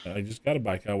cars. I just got a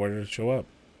bike out. Where did it show up?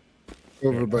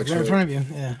 Over by Right in Troy. front of you.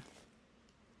 Yeah.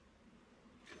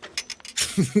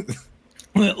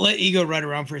 Let Ego ride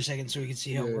around for a second so we can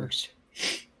see how it works.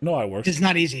 No, I worked. It's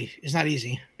not easy. It's not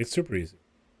easy. It's super easy.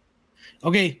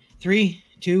 Okay. 3,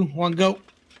 2, 1, go.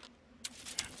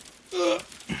 Look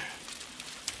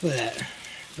at that.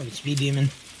 Fucking speed demon.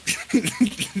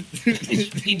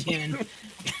 Speed demon.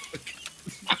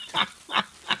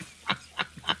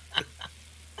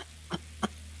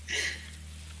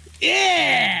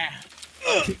 Yeah.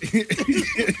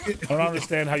 I don't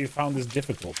understand how you found this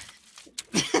difficult.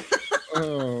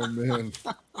 Oh man.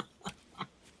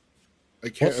 I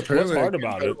can't. What's hard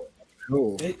about it?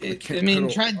 No, I mean,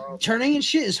 turning and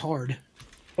shit is hard.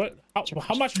 What?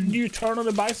 How much do you turn on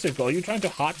a bicycle? Are you trying to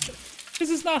hot? This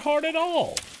is not hard at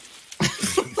all.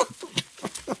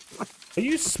 Are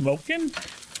you smoking?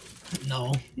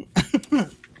 No.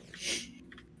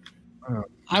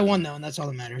 I won though, and that's all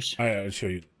that matters. I'll show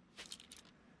you.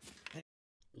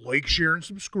 Like, share, and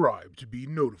subscribe to be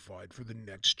notified for the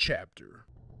next chapter.